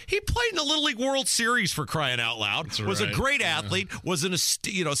childhood. He played in the Little League World Series, for crying out loud. Was a great athlete, was a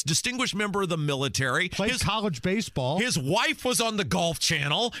distinguished member of the military. Played college baseball. His wife was on the Golf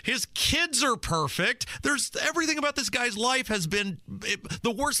Channel. His kids are perfect. There's everything about this guy's life has been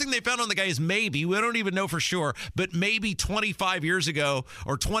the worst thing they found on the guy is maybe, we don't even know for sure, but maybe 25 years ago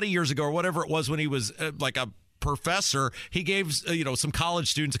or 20 years ago or whatever it was when he was like a professor, he gave some college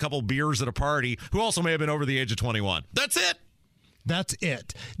students a couple beers at a party who also may have been over the age of 21. That's it. That's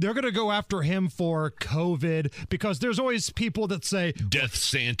it. They're going to go after him for COVID because there's always people that say Death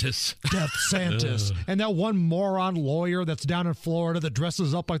Santis. Death Santis. And that one moron lawyer that's down in Florida that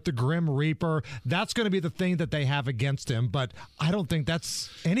dresses up like the Grim Reaper, that's going to be the thing that they have against him. But I don't think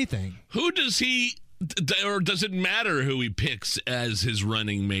that's anything. Who does he, or does it matter who he picks as his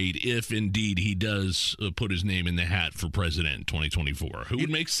running mate if indeed he does put his name in the hat for president 2024? Who would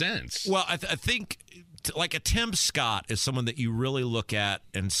make sense? Well, I think like a Tim Scott is someone that you really look at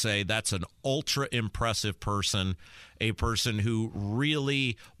and say that's an ultra impressive person, a person who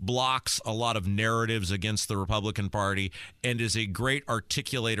really blocks a lot of narratives against the Republican Party and is a great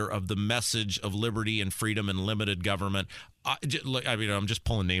articulator of the message of liberty and freedom and limited government. I mean, I'm just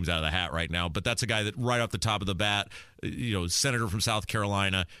pulling names out of the hat right now, but that's a guy that right off the top of the bat, senator from South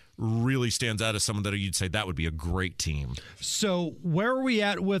Carolina, really stands out as someone that you'd say that would be a great team. So where are we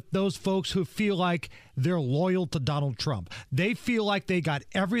at with those folks who feel like they're loyal to Donald Trump? They feel like they got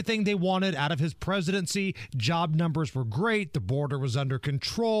everything they wanted out of his presidency. Job numbers were great. The border was under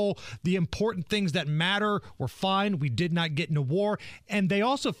control. The important things that matter were fine. We did not get into war. And they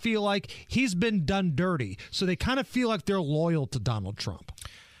also feel like he's been done dirty. So they kind of feel like they're loyal to Donald Trump.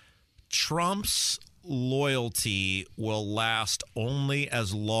 Trump's loyalty will last only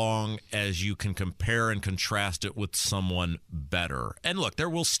as long as you can compare and contrast it with someone better. And look, there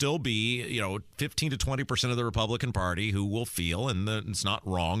will still be, 15 to 20% of the Republican Party who will feel, and it's not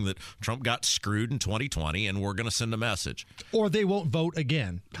wrong, that Trump got screwed in 2020 and we're going to send a message. Or they won't vote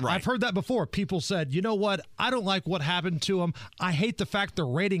again. Right. I've heard that before. People said, you know what? I don't like what happened to him. I hate the fact they're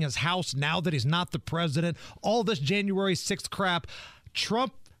raiding his house now that he's not the president. All this January 6th crap.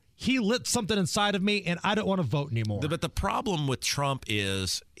 Trump, he lit something inside of me, and I don't want to vote anymore. But the problem with Trump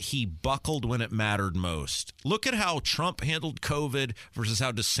is he buckled when it mattered most. Look at how Trump handled COVID versus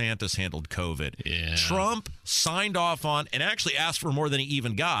how DeSantis handled COVID. Yeah. Trump signed off on and actually asked for more than he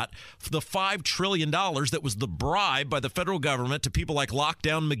even got, for the $5 trillion that was the bribe by the federal government to people like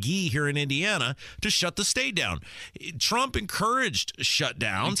Lockdown McGee here in Indiana to shut the state down. Trump encouraged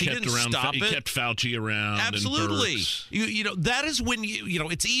shutdowns. He didn't stop it. He kept Fauci around. Absolutely. That is when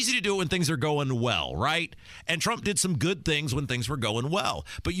it's easy to do it when things are going well, right? And Trump did some good things when things were going well.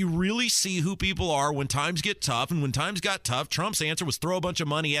 But you really see who people are when times get tough. And when times got tough, Trump's answer was throw a bunch of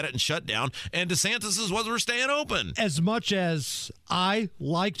money at it and shut down. And DeSantis's was we're staying open. As much as I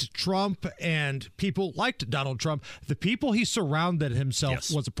liked Trump and people liked Donald Trump, the people he surrounded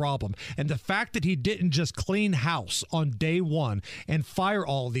himself was a problem. And the fact that he didn't just clean house on day one and fire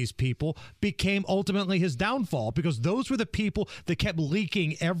all of these people became ultimately his downfall, because those were the people that kept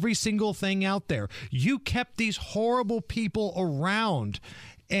leaking every single thing out there. You kept these horrible people around,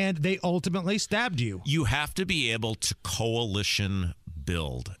 and they ultimately stabbed you. You have to be able to coalition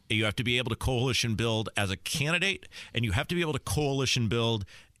build. You have to be able to coalition build as a candidate, and you have to be able to coalition build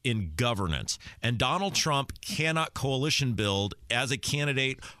in governance. And Donald Trump cannot coalition build as a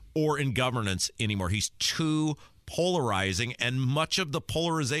candidate or in governance anymore. He's too polarizing, and much of the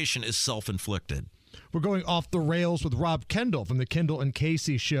polarization is self-inflicted. We're going off the rails with Rob Kendall from the Kendall and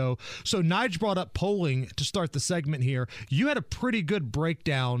Casey Show. So Nige brought up polling to start the segment here. You had a pretty good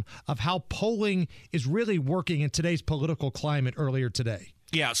breakdown of how polling is really working in today's political climate earlier today.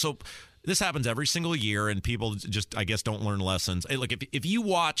 Yeah, so this happens every single year, and people just, I guess, don't learn lessons. Hey, look, if you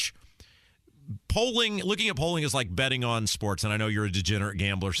watch polling, looking at polling is like betting on sports, and I know you're a degenerate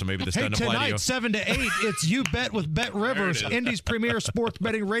gambler, so maybe this doesn't apply to you. Tonight, 7 to 8, it's You Bet with Bet Rivers, Indy's premier sports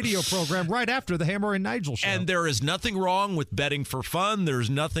betting radio program, right after the Hammer and Nigel show. And there is nothing wrong with betting for fun. There's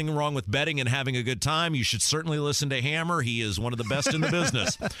nothing wrong with betting and having a good time. You should certainly listen to Hammer. He is one of the best in the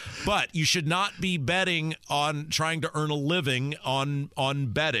business. But you should not be betting on trying to earn a living on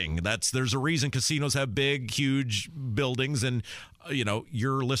betting. There's a reason casinos have big, huge buildings, and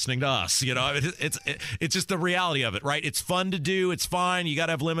you're listening to us. It's just the reality of it, right? It's fun to do. It's fine. You got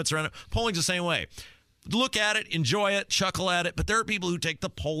to have limits around it. Polling's the same way. look at it, enjoy it, chuckle at it, but there are people who take the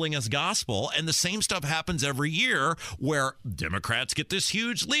polling as gospel, and the same stuff happens every year where Democrats get this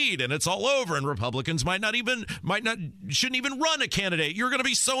huge lead and it's all over, and Republicans shouldn't even run a candidate. You're going to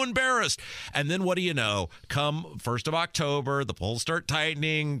be so embarrassed. And then what do you know? Come 1st of October, the polls start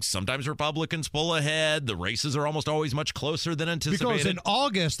tightening. Sometimes Republicans pull ahead. The races are almost always much closer than anticipated. Because in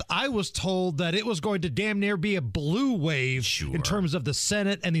August, I was told that it was going to damn near be a blue wave in terms of the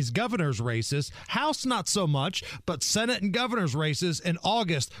Senate and these governor's races. House, not so much, but Senate and governor's races in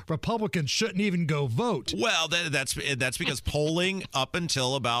August, Republicans shouldn't even go vote. Well, that's because polling up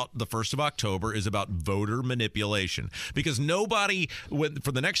until about the 1st of October is about voter manipulation. Because nobody,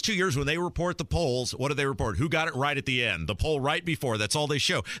 for the next 2 years when they report the polls, what do they report? Who got it right at the end? The poll right before. That's all they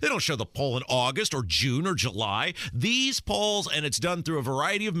show. They don't show the poll in August or June or July. These polls, and it's done through a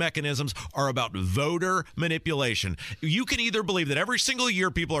variety of mechanisms, are about voter manipulation. You can either believe that every single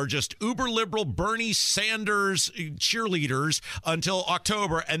year people are just uber liberal Bernie Sanders cheerleaders until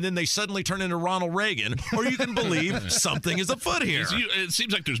October, and then they suddenly turn into Ronald Reagan, or you can believe something is afoot here. It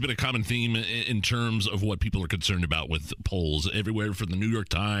seems like there's been a common theme in terms of what people are concerned about with polls everywhere, from the New York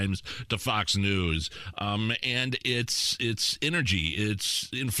Times to Fox News, and it's energy, it's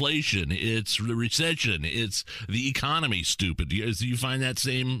inflation, it's the recession, it's the economy. Stupid. Do you find that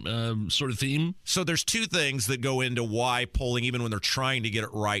same sort of theme? So there's two things that go into why polling, even when they're trying to get it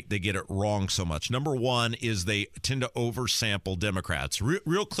right, they get it wrong so much. Number one is they tend to oversample Democrats.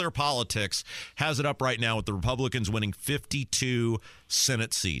 Real Clear Politics has it up right now with the Republicans winning 52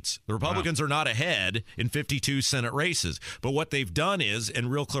 Senate seats. The Republicans are not ahead in 52 Senate races. But what they've done is, and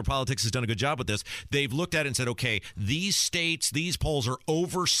Real Clear Politics has done a good job with this, they've looked at it and said, okay, these states, these polls are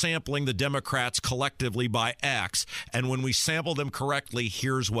oversampling the Democrats collectively by X. And when we sample them correctly,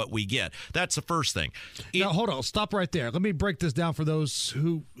 here's what we get. That's the first thing. Now, hold on. Stop right there. Let me break this down for those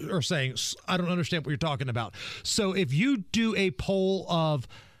who are saying, I don't understand what you're talking about. So if you do a poll of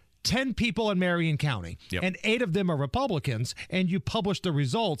 10 people in Marion County, and 8 of them are Republicans, and you publish the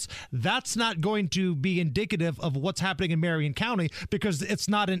results, that's not going to be indicative of what's happening in Marion County because it's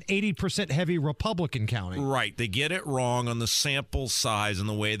not an 80% heavy Republican county. Right. They get it wrong on the sample size and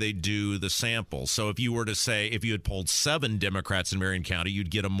the way they do the sample. So if you were to say, if you had polled 7 Democrats in Marion County,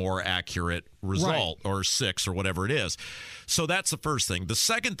 you'd get a more accurate result, or 6 or whatever it is. So that's the first thing. The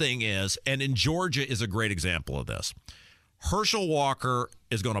second thing is, and in Georgia is a great example of this, Herschel Walker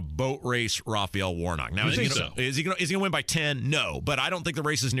is going to boat race Raphael Warnock. Now, is he going to win by 10? No, but I don't think the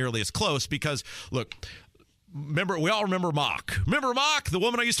race is nearly as close because, look, we all remember Mock. Remember Mock, the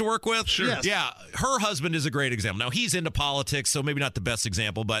woman I used to work with? Sure. Yes. Yeah, her husband is a great example. Now, he's into politics, so maybe not the best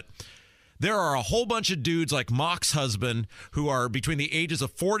example, but there are a whole bunch of dudes like Mock's husband who are between the ages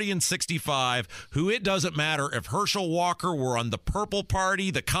of 40 and 65 who it doesn't matter if Herschel Walker were on the Purple Party,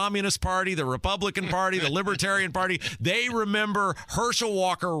 the Communist Party, the Republican Party, the Libertarian Party. They remember Herschel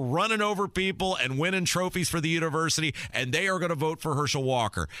Walker running over people and winning trophies for the university, and they are going to vote for Herschel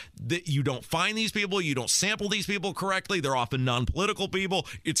Walker. You don't find these people. You don't sample these people correctly. They're often non-political people.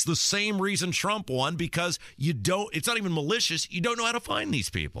 It's the same reason Trump won, because it's not even malicious. You don't know how to find these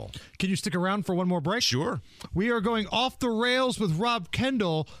people. Can you stick around for one more break? Sure. We are going off the rails with Rob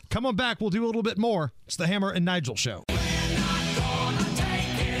Kendall. Come on back. We'll do a little bit more. It's the Hammer and Nigel Show.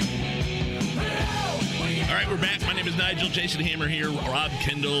 All right, we're back. My name is Nigel. Jason Hammer here. Rob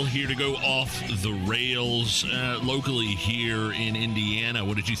Kendall here to go off the rails locally here in Indiana.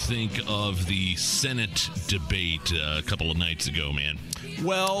 What did you think of the Senate debate a couple of nights ago, man?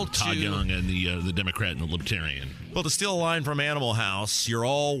 Well, Todd Young and the Democrat and the Libertarian. Well, to steal a line from Animal House, you're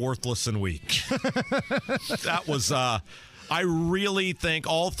all worthless and weak. That was... I really think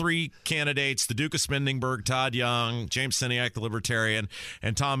all 3 candidates, the Duke of Spendenberg, Todd Young, James Siniak, the Libertarian,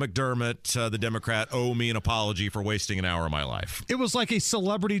 and Tom McDermott, the Democrat, owe me an apology for wasting an hour of my life. It was like a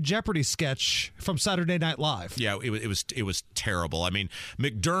Celebrity Jeopardy sketch from Saturday Night Live. Yeah, it was terrible. I mean,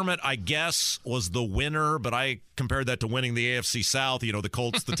 McDermott, I guess, was the winner, but I compared that to winning the AFC South. You know, the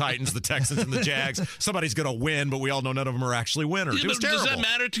Colts, the Titans, the Texans, and the Jags. Somebody's going to win, but we all know none of them are actually winners. Yeah, it was terrible. Does that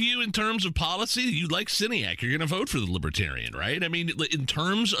matter to you in terms of policy? You like Siniak. You're going to vote for the Libertarian, right? I mean, in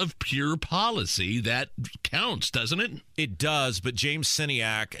terms of pure policy, that counts, doesn't it? It does, but James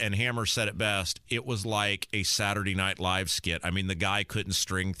Siniak and Hammer said it best. It was like a Saturday Night Live skit. I mean, the guy couldn't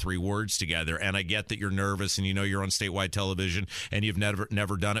string 3 words together, and I get that you're nervous and you know you're on statewide television and you've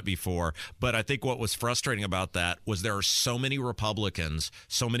never done it before, but I think what was frustrating about that was there are so many Republicans,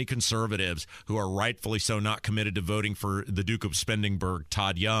 so many conservatives who are rightfully so not committed to voting for the Duke of Spendenberg,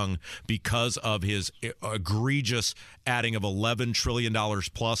 Todd Young, because of his egregious adding overhang of $11 trillion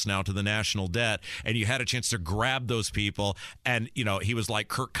plus now to the national debt, and you had a chance to grab those people, and, he was like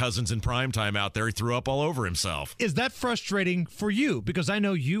Kirk Cousins in primetime out there. He threw up all over himself. Is that frustrating for you? Because I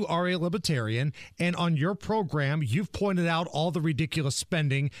know you are a libertarian, and on your program, you've pointed out all the ridiculous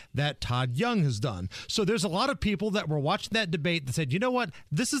spending that Todd Young has done. So there's a lot of people that were watching that debate that said, you know what,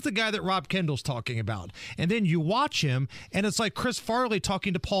 this is the guy that Rob Kendall's talking about. And then you watch him, and it's like Chris Farley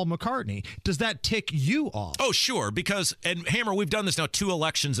talking to Paul McCartney. Does that tick you off? Oh, sure, because, and Hammer, we've done this now 2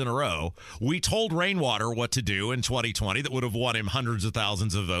 elections in a row. We told Rainwater what to do in 2020 that would have won him hundreds of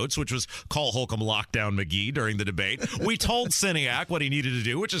thousands of votes, which was call Holcomb Lockdown McGee during the debate. We told Siniak what he needed to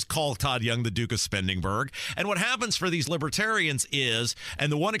do, which is call Todd Young the Duke of Spendingburg. And what happens for these libertarians is,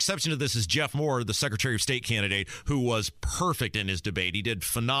 and the one exception to this is Jeff Moore, the Secretary of State candidate, who was perfect in his debate. He did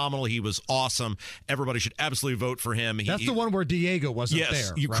phenomenal. He was awesome. Everybody should absolutely vote for him. That's the one where Diego wasn't there.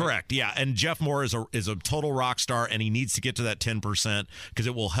 Yes, you're correct. Yeah, and Jeff Moore is a total rock star, and he needs to get to that 10% because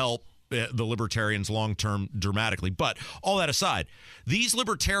it will help the libertarians long-term dramatically. But all that aside, these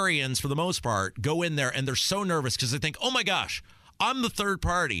libertarians, for the most part, go in there and they're so nervous because they think, oh my gosh, I'm the third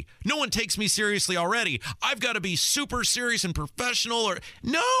party. No one takes me seriously already. I've got to be super serious and professional.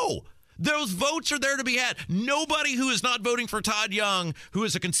 No! Those votes are there to be had. Nobody who is not voting for Todd Young, who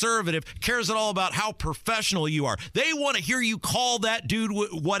is a conservative, cares at all about how professional you are. They want to hear you call that dude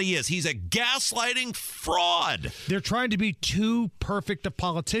what he is. He's a gaslighting fraud. They're trying to be too perfect of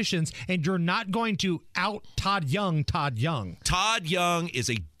politicians, and you're not going to out Todd Young. Todd Young is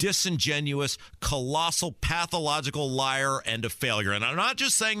a disingenuous, colossal, pathological liar and a failure. And I'm not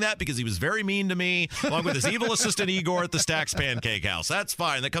just saying that because he was very mean to me, along with his evil assistant Igor at the Stacks Pancake House. That's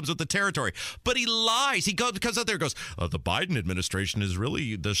fine. That comes with the territory. But he lies. He comes out there and goes, the Biden administration is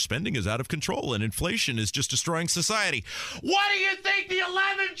really, the spending is out of control and inflation is just destroying society. What do you think the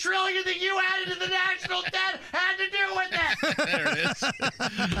 $11 trillion that you added to the national debt had to do with it? There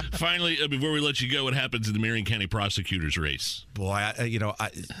it is. Finally, before we let you go, what happens in the Marion County prosecutor's race? Boy,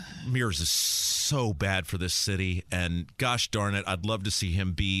 Mears is so bad for this city, and gosh darn it, I'd love to see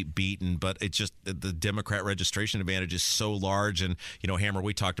him be beaten, but it just, the Democrat registration advantage is so large, and, Hammer,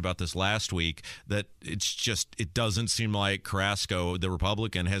 we talked about this last week, that it doesn't seem like Carrasco, the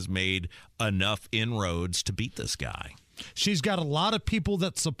Republican, has made enough inroads to beat this guy. She's got a lot of people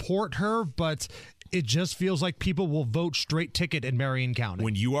that support her, but it just feels like people will vote straight ticket in Marion County.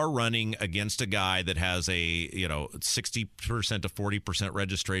 When you are running against a guy that has a 60% to 40%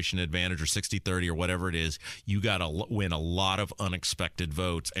 registration advantage, or 60-30 or whatever it is, you got to win a lot of unexpected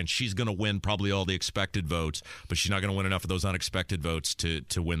votes, and she's going to win probably all the expected votes, but she's not going to win enough of those unexpected votes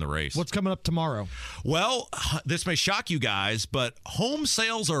to win the race. What's coming up tomorrow? Well, this may shock you guys, but home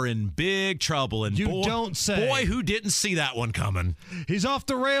sales are in big trouble, and don't say. Boy, who didn't see that one coming? He's off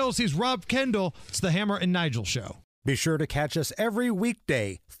the rails. He's Rob Kendall. It's the Hammer and Nigel Show. Be sure to catch us every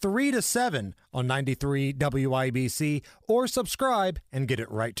weekday, 3 to 7 on 93 WIBC, or subscribe and get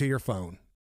it right to your phone.